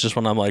get is just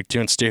when I'm like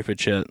doing stupid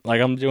shit. Like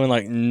I'm doing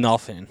like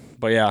nothing.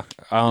 But yeah.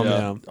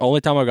 Yeah.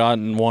 Only time I got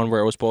in one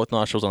where it was both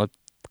nostrils and I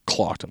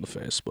clocked in the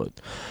face. But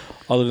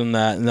other than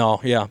that, no,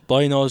 yeah.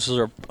 Bloody noses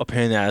are a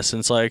pain in the ass. And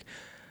it's like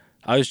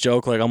I always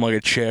joke like I'm like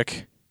a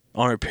chick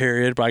on her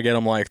period, but I get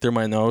them like through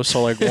my nose.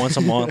 So like once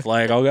a month,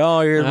 like I'll go,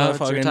 oh, here's my it's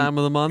your fucking time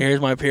of the month. here's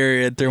my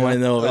period through my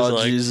nose. oh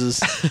like, Jesus.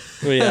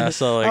 but yeah,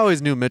 so I like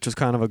always knew Mitch was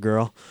kind of a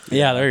girl.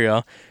 yeah, there you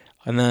go.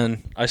 And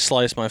then I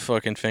sliced my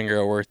fucking finger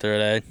at work the other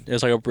day. It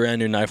was like a brand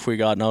new knife we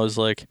got, and I was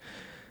like,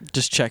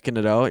 Just checking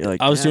it out. You're like,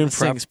 I was "Man, doing this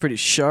prep." thing's pretty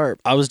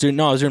sharp. I was doing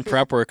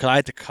prep work because I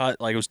had to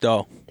cut like it was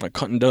dough, like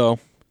cutting dough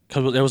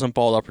because it wasn't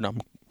balled up or down.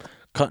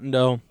 Cutting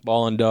dough,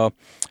 balling dough,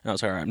 and I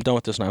was like, all right, I'm done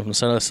with this knife. I'm gonna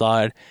set it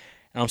aside,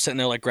 and I'm sitting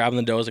there like grabbing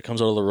the dough as it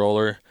comes out of the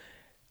roller,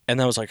 and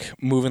then I was like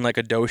moving like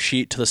a dough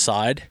sheet to the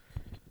side,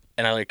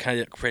 and I like kind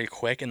of did it pretty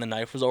quick, and the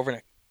knife was over and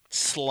it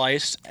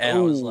sliced, and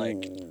I was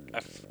like,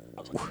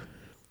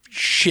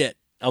 shit.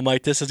 I'm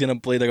like, this is gonna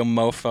bleed like a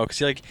mofo.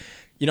 Cause like,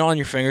 on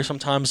your finger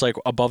sometimes like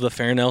above the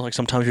fingernail, like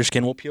sometimes your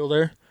skin will peel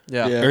there.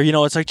 Yeah. Yeah.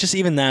 Or it's like just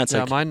even that. It's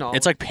Yeah, like mine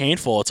it's like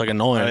painful. It's like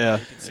annoying. Oh yeah.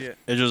 You can see it.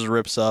 It just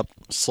rips up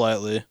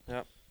slightly.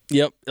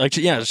 Yep. Like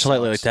yeah, just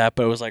slightly like that,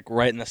 but it was like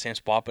right in the same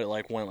spot, but it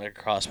like went like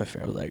across my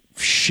finger. I was like,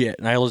 shit.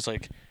 And I was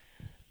like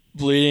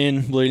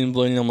bleeding.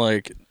 I'm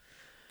like,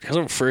 because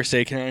I'm first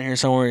aid out here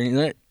somewhere. And he's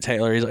like,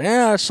 Taylor, he's like,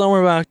 yeah, it's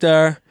somewhere back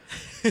there.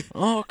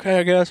 Oh, okay,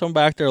 I guess I'm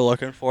back there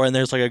looking for it. And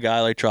there's like a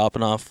guy like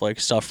dropping off like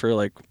stuff for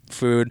like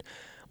food.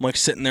 I'm I'm like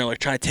sitting there like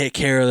trying to take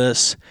care of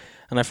this,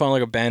 and I found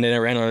like a Band-Aid. I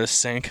ran under the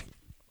sink,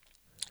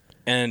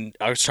 and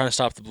I was trying to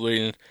stop the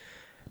bleeding,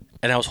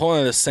 and I was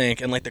holding the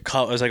sink, and like the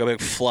cut was like a big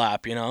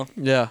flap, you know,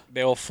 Yeah.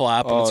 big old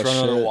flap, and Oh, it's running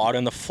under shit. water,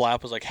 and the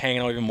flap was like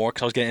hanging out even more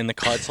because I was getting in the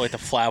cut, so like the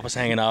flap was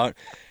hanging out.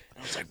 And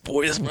I was like,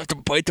 boys, I'm gonna have to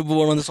bite the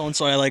bullet on this one,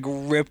 so I like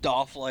ripped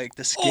off like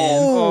the skin.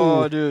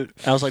 Oh, dude.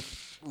 I was like,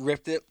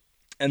 ripped it,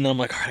 and then I'm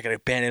like, all right, I gotta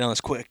Band-Aid on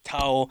this quick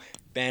towel,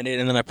 Band-Aid,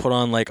 and then I put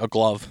on like a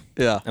glove,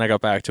 Yeah. and I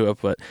got back to it.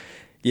 But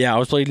yeah, I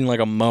was bleeding like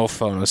a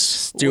mofo, and it was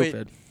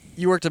stupid.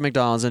 You worked at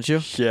McDonald's, didn't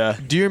you? Yeah.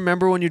 Do you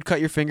remember when you'd cut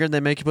your finger and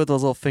they make you put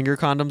those little finger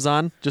condoms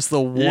on? Just the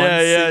one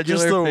Yeah,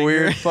 just the singular finger.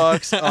 weird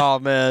fucks. Oh,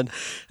 man.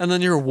 And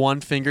then your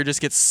one finger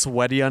just gets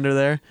sweaty under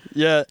there.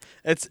 Yeah,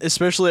 it's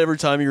especially every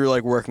time you're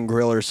like working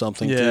grill or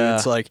something, too. Yeah.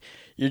 It's like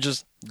you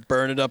just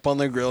burn it up on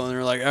the grill and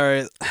you're like, all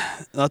right,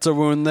 that's a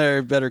wound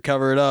there. Better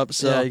cover it up.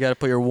 So, Yeah, you got to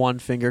put your one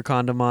finger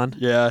condom on.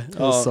 yeah. It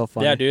was so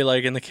funny. Yeah, dude,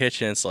 like in the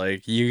kitchen, it's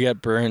like you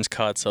get burns,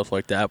 cuts, stuff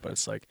like that, but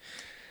it's like,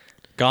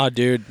 God,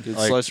 dude, Dude,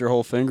 like, slice your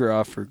whole finger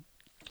off for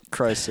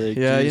Christ's sake.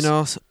 Yeah, Jeez. you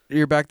know,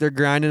 you're back there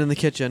grinding in the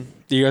kitchen.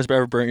 do you guys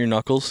ever burn your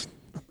knuckles?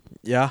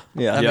 Yeah.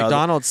 Yeah. At Yeah,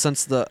 McDonald's,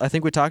 since I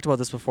think we talked about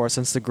this before,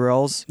 since the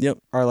grills Yep.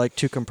 are like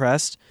too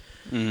compressed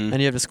Mhm. and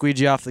you have to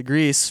squeegee off the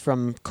grease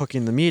from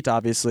cooking the meat,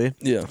 obviously.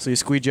 Yeah. So you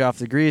squeegee off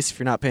the grease. If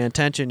you're not paying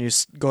attention, you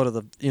go to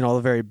the, the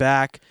very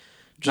back.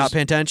 Not Just-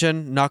 paying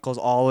attention, knuckles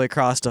all the way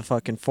across a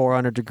fucking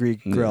 400-degree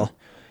grill.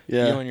 You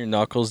Yeah. and your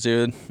knuckles,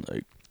 dude.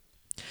 Like,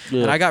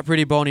 And I got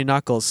pretty bony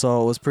knuckles,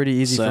 so it was pretty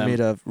easy for Same. me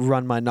to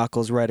run my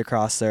knuckles right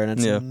across there, and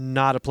it's Yeah.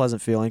 not a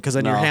pleasant feeling because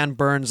then your No. hand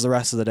burns the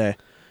rest of the day.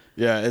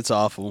 Yeah, it's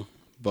awful.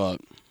 But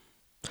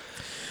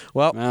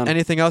Well, Man.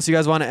 anything else you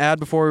guys want to add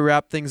before we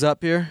wrap things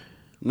up here?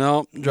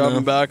 no, dropping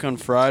No. back on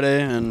Friday,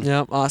 and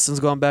Yep, Austin's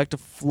going back to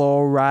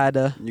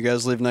Florida. you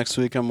guys leave next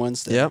week on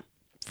Wednesday. Yep,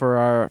 for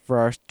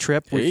our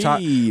trip. We've Hey,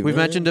 we've man.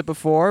 mentioned it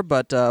before,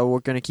 but we're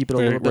going to keep it a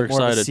We're- little bit we're more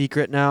of a excited.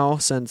 secret now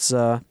since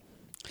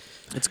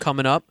it's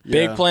coming up.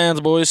 big Yeah. plans,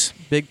 boys.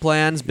 Big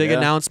plans, big Yeah.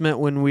 announcement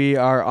when we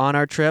are on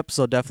our trip,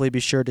 so definitely be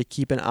sure to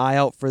keep an eye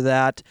out for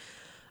that.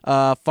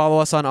 Follow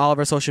us on all of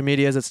our social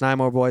medias. It's 9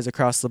 More Boys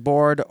across the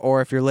board, or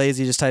if you're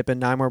lazy, just type in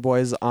 9 More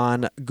Boys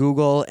on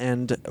Google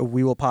and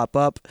we will pop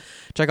up.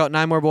 Check out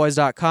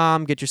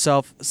 9moreboys.com. Get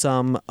yourself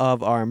some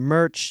of our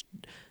merch.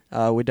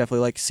 We definitely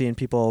like seeing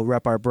people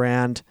rep our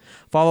brand.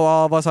 Follow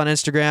all of us on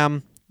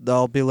Instagram.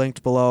 They'll be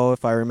linked below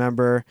if I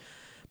remember.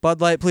 Bud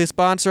Light, please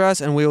sponsor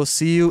us, and we will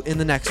see you in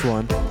the next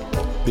one.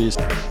 Peace.